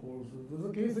kinds of courts. There's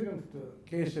a case against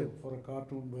Keshav for a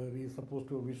cartoon where he is supposed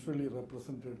to have visually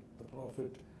represented the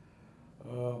Prophet.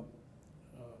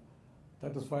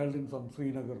 That was filed in some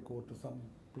Srinagar court, some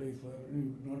place where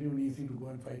not even easy to go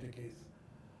and fight a case.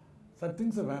 Such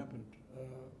things have happened.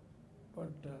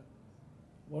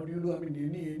 What do you do? I mean,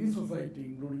 any society,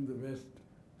 including the West,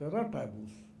 there are taboos.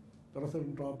 There are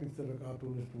certain topics that a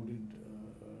cartoonist wouldn't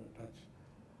touch.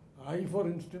 I, for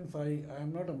instance, I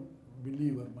am not a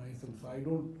believer myself. So I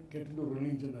don't get into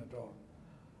religion at all.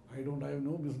 I have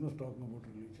no business talking about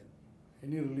religion.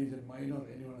 Any religion, mine or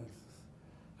anyone else's.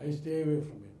 I stay away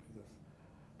from it.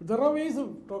 But there are ways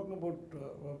of talking about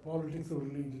politics or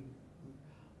religion.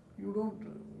 You don't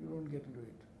get into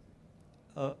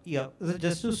it. Yeah, so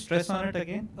just to stress on it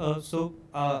again,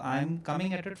 I'm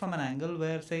coming at it from an angle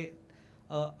where, say,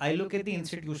 I look at the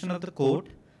institution of the court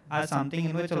as something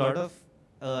in which a lot of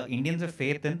Indians have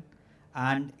faith in,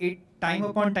 and it time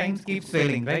upon time keeps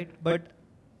failing, right? But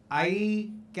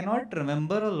I cannot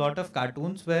remember a lot of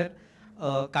cartoons where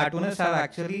cartoonists have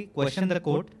actually questioned the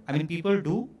court. I mean, people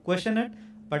do question it,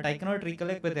 but I cannot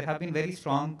recollect where there have been very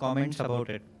strong comments about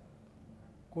it.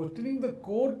 Questioning the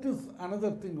court is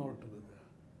another thing altogether.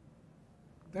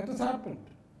 That has happened.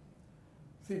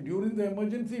 See, during the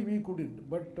emergency we couldn't,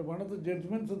 but one of the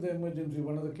judgments of the emergency,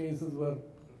 one of the cases where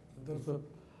there's a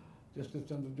Justice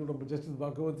Chandrachud, but Justice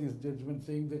Bhagawati's judgment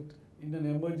saying that in an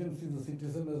emergency the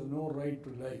citizen has no right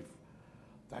to life.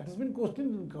 That has been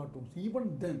questioned in cartoons.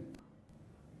 Even then,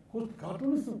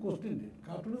 cartoonists have questioned it.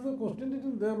 Cartoonists have questioned it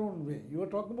in their own way. You are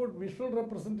talking about visual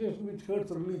representation which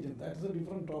hurts religion. That's a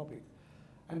different topic.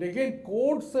 And again,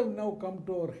 courts have now come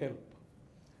to our help.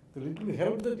 The little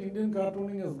help that Indian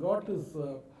cartooning has got is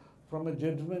from a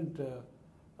judgment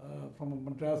from a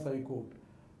Madras High Court.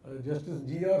 Justice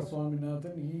G.R.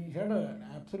 Swaminathan, he had an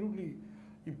absolutely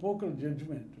epochal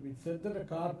judgment which said that a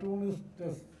cartoonist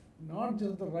has not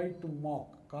just the right to mock,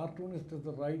 cartoonist has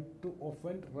the right to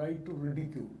offend, right to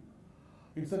ridicule.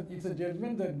 It's a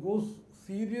judgment that goes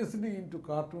seriously into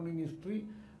cartooning history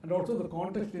and also the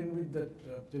context in which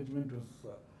that judgment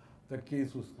was, that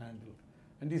case was handled.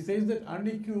 And he says that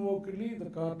unequivocally the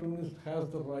cartoonist has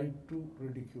the right to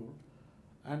ridicule.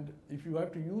 And if you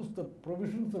have to use the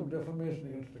provisions of defamation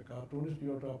against a cartoonist,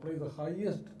 you have to apply the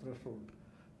highest threshold.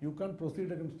 You can't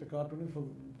proceed against a cartoonist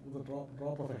with a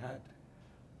drop of a hat,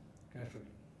 casually.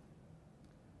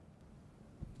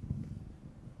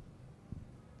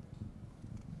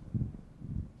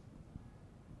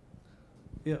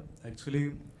 Yeah,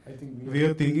 actually, I think we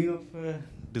are thinking of a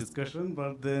discussion,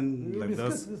 but then like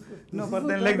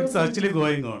it's actually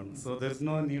going on. So there's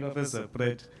no need of a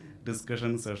separate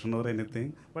discussion session or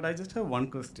anything. But I just have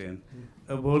one question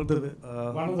about the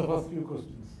one of the first few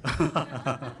questions.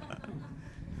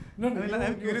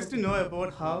 I'm curious to know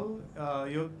about how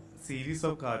your series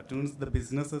of cartoons, the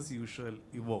business as usual,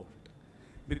 evolved.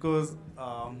 Because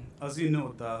as you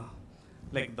know,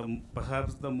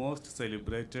 perhaps the most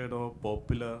celebrated or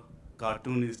popular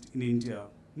cartoonist in India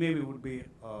maybe would be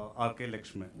R.K.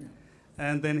 Lakshman. Yeah.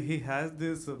 And then he has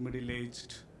this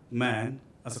middle-aged man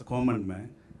as a common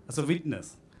man, as a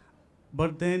witness.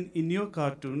 But then in your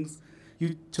cartoons,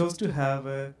 you chose to have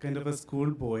a kind of a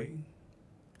schoolboy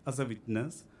as a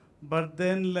witness. But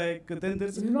then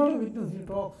there's... He's not a witness, he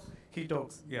talks. He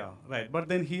talks, yeah, right. But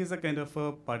then he is a kind of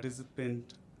a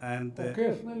participant and...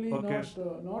 Occasionally,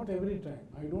 not every time.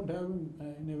 I don't have him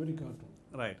in every cartoon.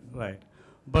 Right, right.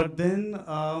 But then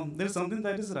there's something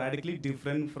that is radically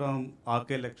different from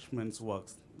R.K. Lakshman's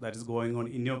works that is going on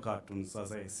in your cartoons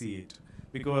as I see it.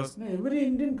 Because... No, every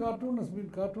Indian cartoonist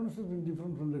has been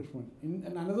different from Lakshman. In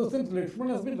another sense, Lakshman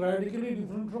has been radically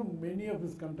different from many of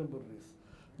his contemporaries.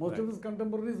 Most of his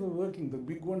contemporaries were working, the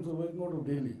big ones were working out of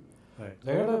Delhi. Right.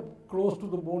 They had a close to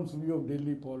the bones view of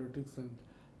Delhi politics, and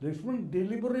Lakshman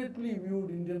deliberately viewed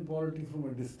Indian politics from a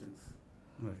distance.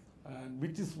 Right. And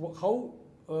which is how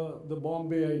the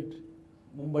Bombayite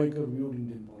Mumbaiker viewed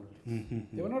Indian politics.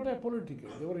 They were not apolitical,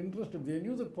 they were interested. They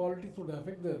knew that politics would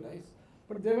affect their lives,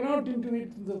 But they were not into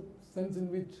it in the sense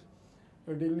in which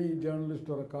a Delhi journalist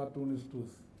or a cartoonist was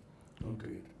into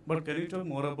it. But can you talk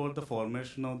more about the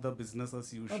formation of the business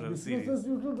as usual Business series? as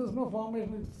usual, there's no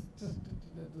formation, it's just,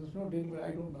 there's no delivery,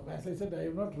 I don't know. As I said, I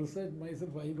have not researched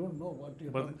myself, I don't know what you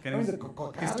But know. can I mean, you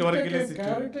the historically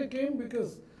character came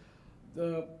because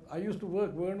I used to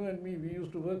work, Venu and me, we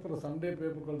used to work for a Sunday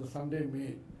paper called the Sunday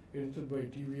Mail, edited by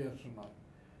TVR Shanoy.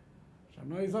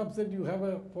 Shanoy Isab said, you have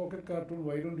a pocket cartoon,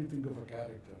 why don't you think of a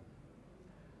character?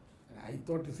 And I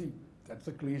thought, you see, that's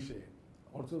a cliche.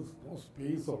 Also, no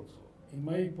space also. In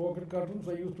my pocket cartoons,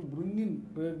 I used to bring in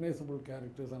recognizable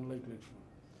characters, unlike Lakshman.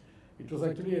 It was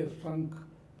actually a shrunk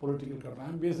political cartoon.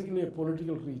 I'm basically a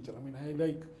political creature. I mean, I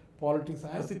like politics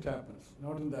as it happens,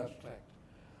 not in the abstract.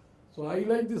 So I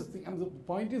like this thing. And the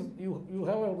point is, you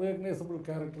have a recognizable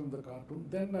character in the cartoon,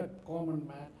 then a common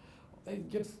man. It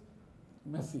gets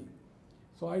messy.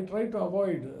 So I try to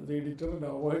avoid the editor and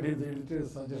avoid the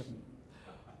editor's suggestion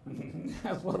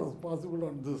as far as possible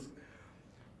on this.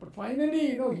 But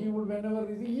finally, he would, whenever,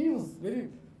 he was very,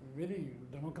 very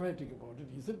democratic about it.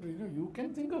 He said, you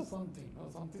can think of something,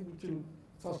 something which will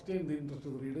sustain the interest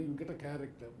of the reader. You get a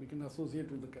character, we can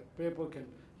associate with the paper, can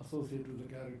associate with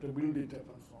the character, build it up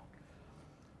and so on.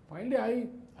 Finally,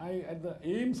 I at the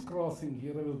Ames crossing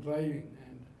here, I was driving,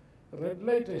 and red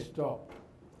light I stopped.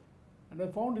 And I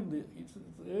found it's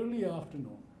early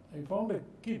afternoon, I found a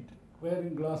kid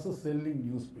wearing glasses selling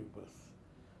newspapers.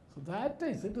 So that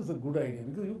I said is a good idea,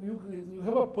 because you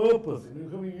have a purpose, you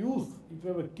have a use. If you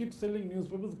have a kid selling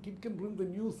newspapers, the kid can bring the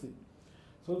news in.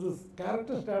 So this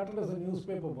character started as a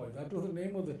newspaper boy. That was the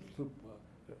name of the strip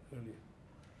earlier.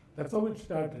 That's how it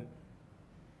started.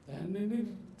 And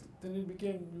then it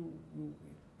became, it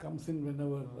comes in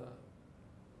whenever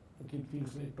the kid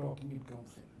feels like talking, it comes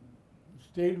in. It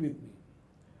stayed with me.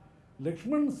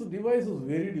 Lakshman's device was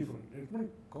very different. Lakshman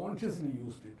consciously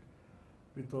used it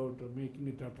without making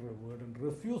it utter a word and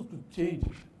refused to change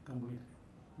it completely.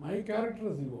 My character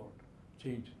has evolved,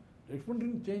 changed. Lakshman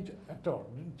didn't change at all,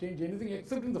 didn't change anything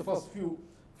except in the first few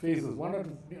phases. One at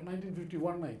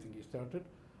 1951, I think he started.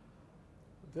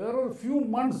 There are a few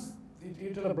months, he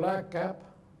had a black cap,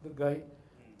 the guy,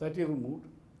 that he removed.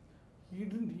 He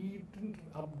didn't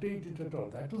update it at all.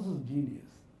 That was his genius.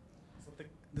 So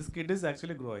this kid is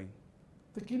actually growing.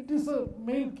 The kid is a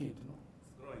male kid.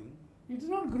 It's growing. It's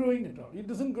not growing at all. It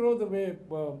doesn't grow the way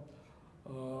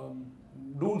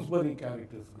Doonesbury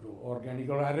characters grow, organic,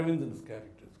 or Aravindan's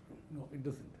characters grow. No, it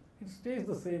doesn't. It stays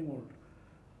the same old,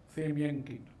 same young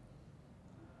kid.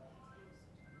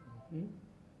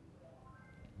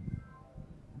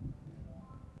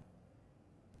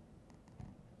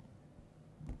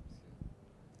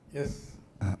 Yes.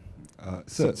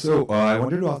 So I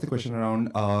wanted to ask the question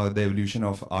around the evolution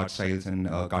of art styles and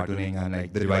cartooning and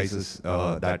like the devices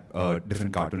that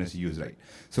different cartoonists use, right?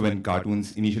 So when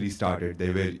cartoons initially started,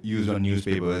 they were used on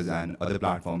newspapers and other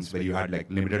platforms where you had like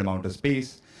limited amount of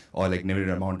space or like limited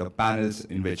amount of panels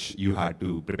in which you had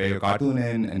to prepare your cartoon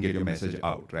in and get your message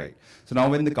out, right? So now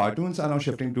when the cartoons are now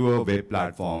shifting to a web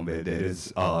platform where there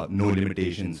is no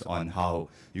limitations on how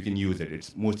you can use it,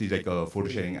 it's mostly like a photo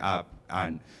sharing app.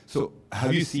 And so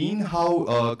have you seen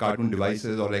how cartoon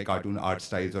devices or like cartoon art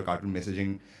styles or cartoon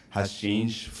messaging has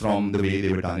changed from the way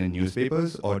they were done in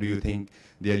newspapers? Or do you think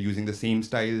they are using the same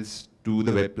styles to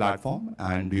the web platform?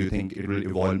 And do you think it will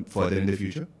evolve further in the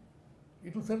future?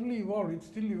 It will certainly evolve. It's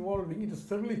still evolving. It has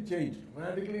certainly changed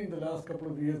radically in the last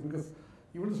couple of years, because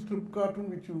even a strip cartoon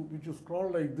which you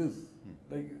scroll like this,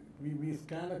 like we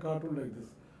scan a cartoon like this.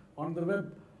 On the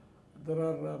web, there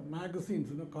are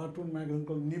magazines, cartoon magazine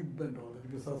called Nib and all that.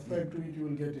 If you subscribe to it, you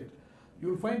will get it. You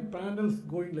will find panels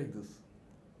going like this.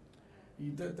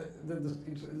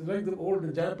 It's like the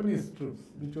old Japanese strips,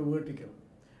 which are vertical.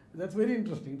 That's very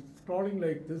interesting. It's scrolling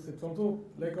like this. It's also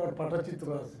like our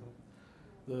Patachitras.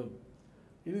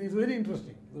 It is very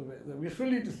interesting.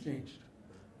 Visually it is changed.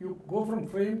 You go from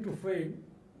frame to frame.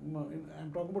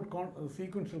 I'm talking about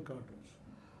sequential cartoons.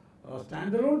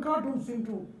 Standalone cartoons seem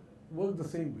to work the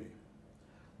same way.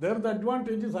 There are the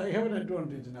advantages. I have an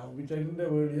advantage now, which I didn't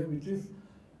have earlier, which is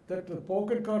that the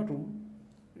pocket cartoon,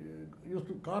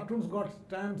 cartoons got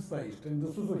stamp sized, and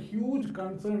this was a huge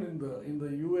concern in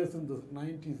the US in the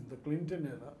 90s, in the Clinton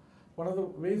era. One of the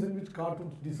ways in which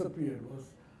cartoons disappeared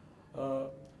was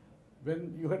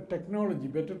when you had technology,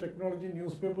 better technology,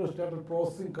 newspapers started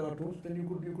processing cartoons, then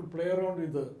you could play around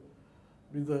with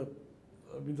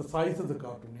the size of the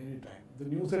cartoon anytime. The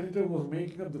news editor was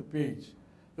making up the page.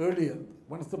 Earlier,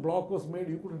 once the block was made,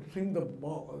 you couldn't trim the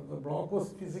block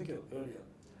was physical earlier.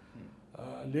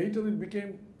 Later it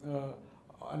became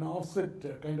an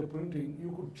offset kind of printing.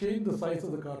 You could change the size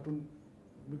of the cartoon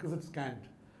because it's scanned.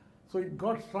 So it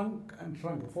got shrunk and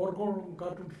shrunk. 4-column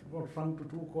cartoon got shrunk to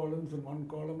 2 columns and 1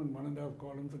 column and 1.5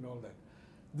 columns and all that.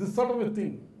 This sort of a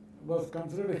thing was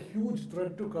considered a huge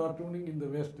threat to cartooning in the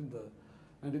West.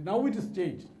 And now it is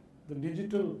changed. The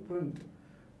digital print,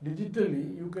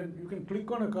 digitally you can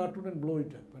click on a cartoon and blow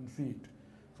it up and see it.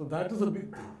 So that is a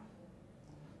big thing.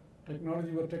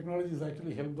 Technology has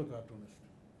actually helped the cartoonist.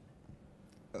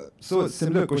 So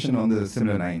similar question on the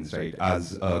similar lines, right?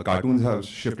 As cartoons have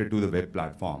shifted to the web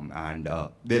platform, and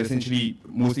they're essentially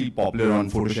mostly popular on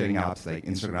photo sharing apps like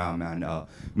Instagram and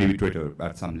maybe Twitter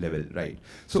at some level, right?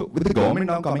 So with the government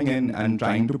now coming in and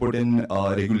trying to put in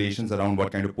regulations around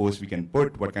what kind of posts we can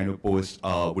put, what kind of posts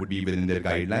would be within their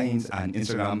guidelines, and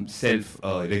Instagram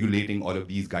self-regulating all of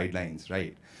these guidelines,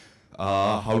 right?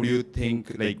 How do you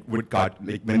think, like,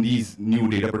 when these new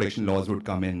data protection laws would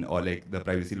come in, or like the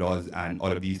privacy laws and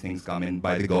all of these things come in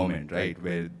by the government, right,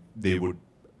 where they would,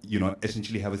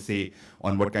 essentially have a say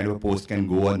on what kind of a post can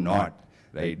go or not,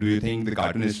 right? Do you think the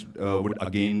cartoonist would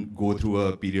again go through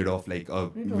a period of like a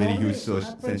very huge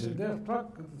censorship?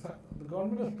 The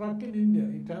government has struck in India.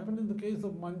 It happened in the case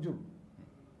of Manju.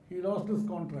 He lost his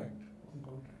contract.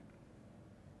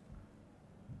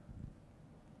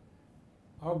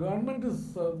 Our government has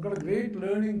got a great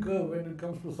learning curve when it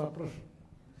comes to suppression.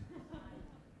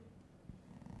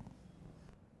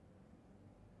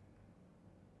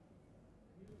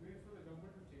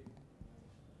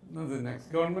 No, the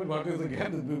next government, what is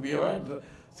again? We have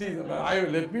see,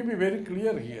 let me be very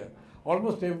clear here.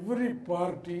 Almost every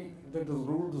party that has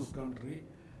ruled this country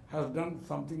has done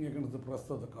something against the press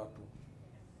of the cartoon,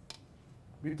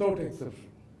 without exception.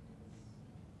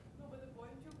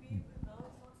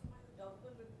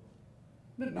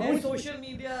 Now social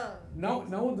media. Now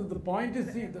the point is,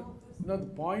 the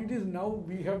point is now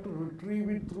we have to retrieve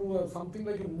it through something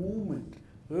like a movement.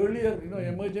 Earlier,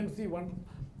 emergency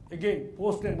again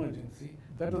post-emergency.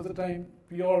 That was the time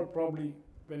we all probably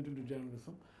went into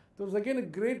journalism. There was again a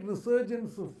great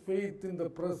resurgence of faith in the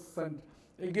press, and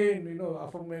again,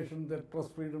 affirmation that press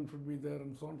freedom should be there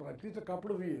and so on for at least a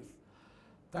couple of years.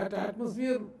 That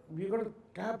atmosphere, we got to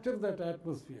capture that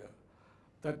atmosphere.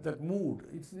 That mood.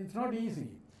 It's not easy.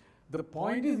 The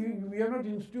point is, we have not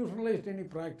institutionalized any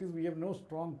practice. We have no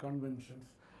strong conventions.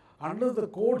 Unless the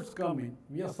codes come in,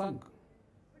 we are sunk.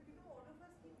 But all of us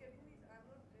keep getting these. I'm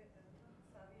not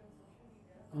savvy on social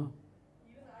media.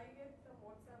 Even I get some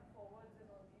WhatsApp forwards and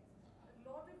all these. A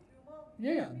lot of humor.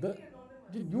 Yeah,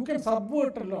 you can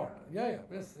subvert a lot. Yes.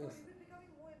 Is it becoming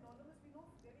more anonymous? We know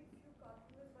very few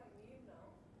cartoonists by name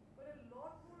now, but a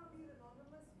lot more of these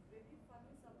anonymous, very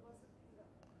funny, subversive things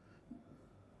are.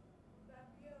 Would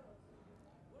that be a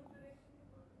good direction to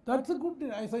go? That's a good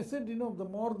thing. As I said, the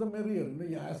more the merrier.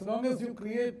 As long as you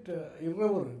create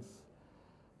irreverence,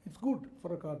 it's good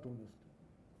for a cartoonist.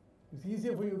 It's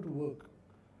easier for you to work.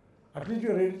 At least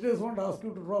your editors won't ask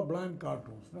you to draw blank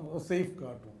cartoons, a safe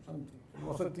cartoon, something.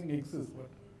 No such thing exists, but.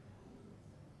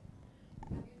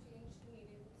 Have you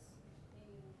changed mediums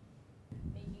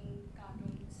in making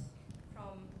cartoons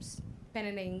from pen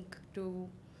and ink to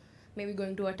maybe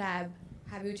going to a tab?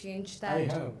 Have you changed that? I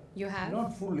have. You have?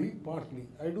 Not fully, partly.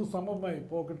 I do some of my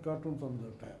pocket cartoons on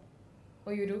the tab.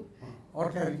 Oh, you do?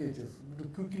 Or caricatures. To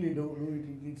quickly do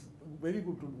it, it's very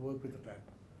good to work with the tab.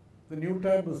 The new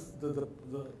tab is the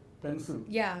pencil.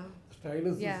 Yeah. The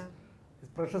stylus is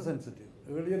pressure sensitive.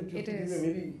 Earlier it used to be a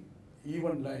very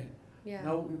even line. Yeah.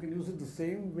 Now you can use it the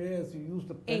same way as you use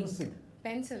the pencil.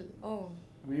 Pencil, oh.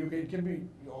 It can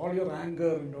be all your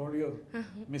anger and all your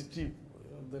mischief,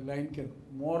 the line can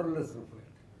more or less reflect.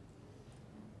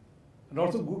 And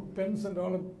also good pens and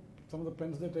some of the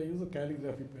pens that I use are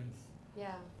calligraphy pens.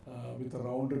 Yeah. With a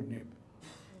rounded nib.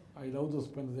 I love those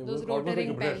pens. They those work almost like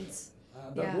a brush. pens.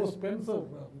 Those pens are,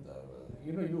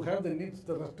 you have the nibs,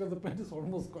 the rest of the pen is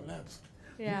almost collapsed.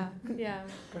 Yeah.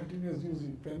 Continuous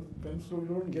using pens, so you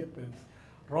don't get pens.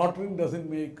 Rotring doesn't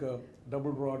make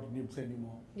double rod nibs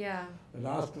anymore. Yeah. The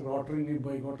last rotring nib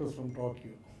I got was from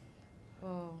Tokyo.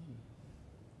 Oh.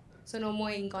 So no more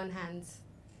ink on hands.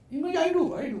 I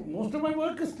do. Most of my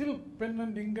work is still pen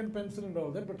and ink and pencil and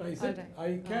all that, but I said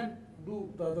I can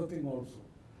do the other thing also.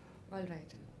 All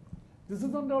right. This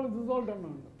is all done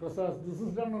on Prasad. This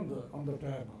is done on the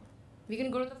tab. We can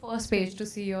go to the first page to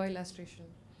see your illustration.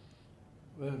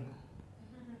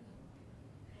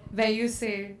 Where you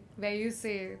say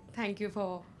thank you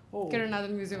for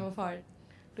Kiranadhan Museum of Art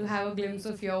to have a glimpse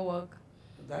of your work.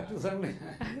 That is only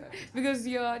because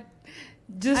you're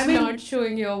just not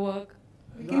showing your work.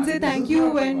 We can say thank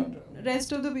you when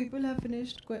rest of the people have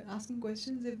finished asking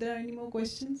questions. If there are any more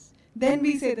questions, then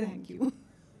we say the thank you.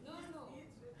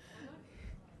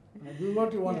 This is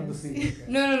what you wanted to see.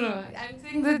 No. I'm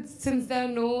saying that since there are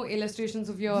no illustrations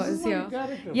of yours here.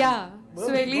 Character. Yeah. Well,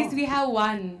 So at least we have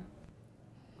one.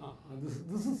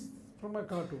 This is from a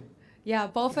cartoon. Yeah,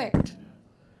 perfect.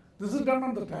 This is done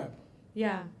on the tab.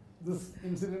 Yeah. This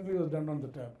incidentally was done on the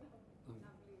tab.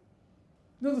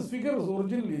 No, this figure was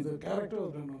originally, the character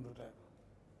was done on the tab.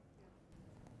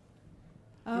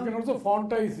 You can also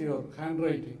fontize your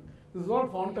handwriting. This is all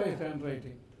fontized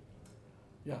handwriting.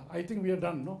 Yeah, I think we are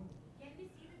done, no? Can we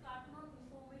see the cartoon on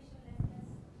information?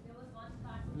 There was one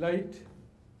cartoon. Light.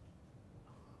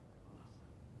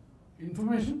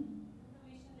 Information?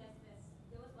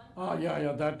 There was one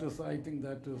Yeah, that is, I think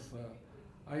that is,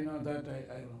 I know that,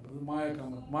 I know. The Maya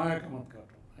Kamath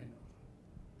cartoon, I know.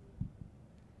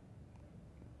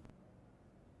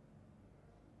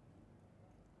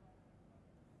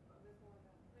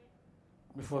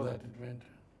 Before that it went.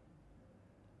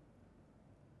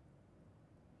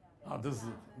 This is.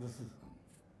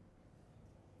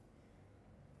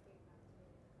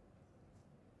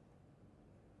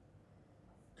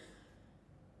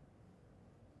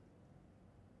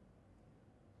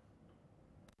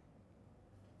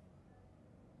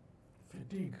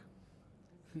 Fatigue.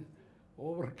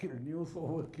 Overkill, news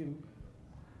overkill.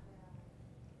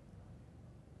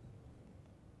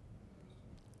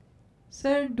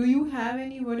 Sir, do you have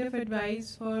any word of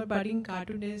advice for budding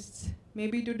cartoonists,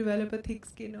 maybe to develop a thick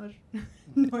skin or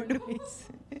no advice?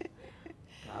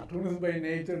 Cartoonists by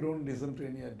nature don't listen to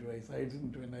any advice. I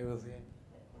didn't when I was young.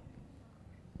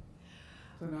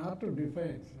 It's an art of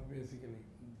defiance, basically.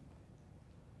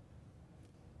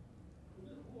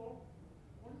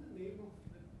 What is the name of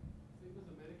the famous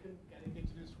American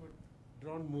caricaturist who had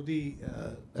drawn Moody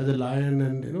as a lion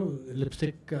and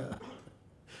lipstick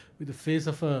with the face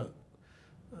of a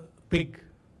pig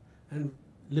and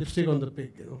lipstick on the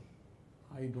pig,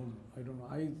 I don't know.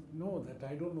 I know that.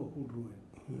 I don't know who drew it.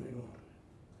 I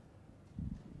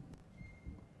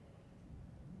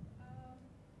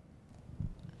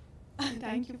don't.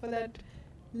 Thank you for that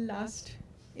last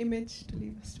image, to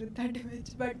leave us with that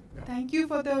image. But thank you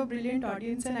for the brilliant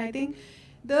audience. And I think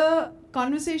the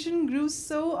conversation grew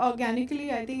so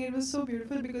organically. I think it was so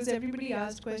beautiful because everybody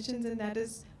asked questions, and that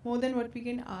is more than what we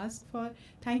can ask for.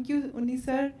 Thank you, Unny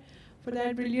sir, for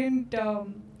that brilliant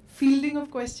fielding of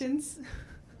questions.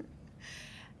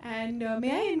 And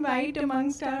may I invite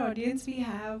amongst our audience, we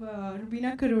have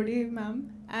Rubina Karode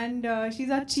ma'am, and she's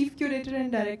our Chief Curator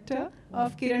and Director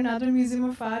of KNMA Museum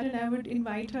of Art, and I would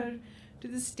invite her to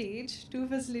the stage to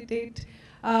facilitate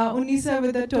Unny sir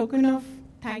with a token of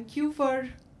thank you for...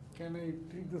 Can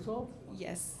I take this off?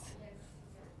 Yes.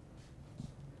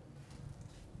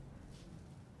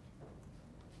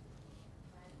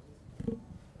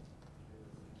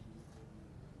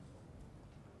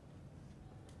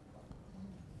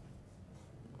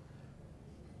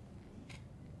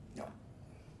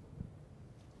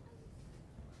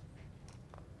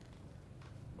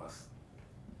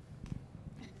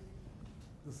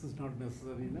 This is not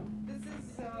necessary, no? This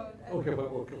is... okay,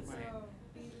 fine.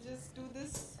 We'll just do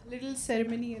this little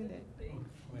ceremony and then... Fine.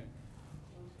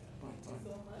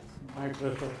 My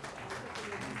pleasure.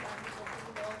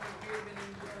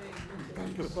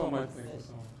 Thank you so much.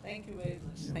 Thank you very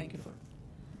much. Thank you for.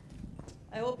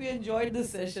 I hope you enjoyed this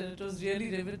session. It was really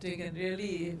riveting and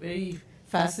really very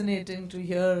fascinating to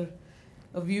hear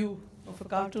a view of a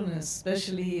cartoonist,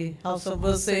 especially how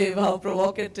subversive, how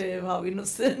provocative, how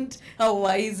innocent, how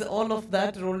wise, all of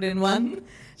that rolled in one.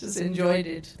 Just enjoyed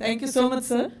it. Thank you so much,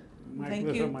 sir.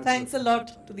 Thank you. Thanks a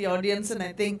lot to the audience, and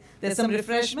I think there's some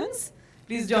refreshments.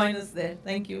 Please join us there.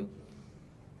 Thank you.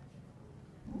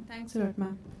 Thanks a lot,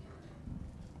 ma'am.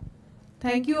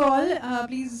 Thank you all.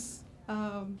 Please,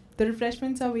 the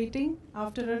refreshments are waiting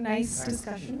after a nice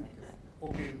discussion.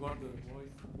 Okay, you got the voice.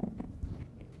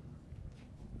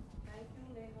 Thank you,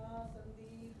 Neha,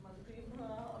 Sandeep, Madhurima,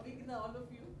 Avigna, all of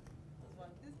you.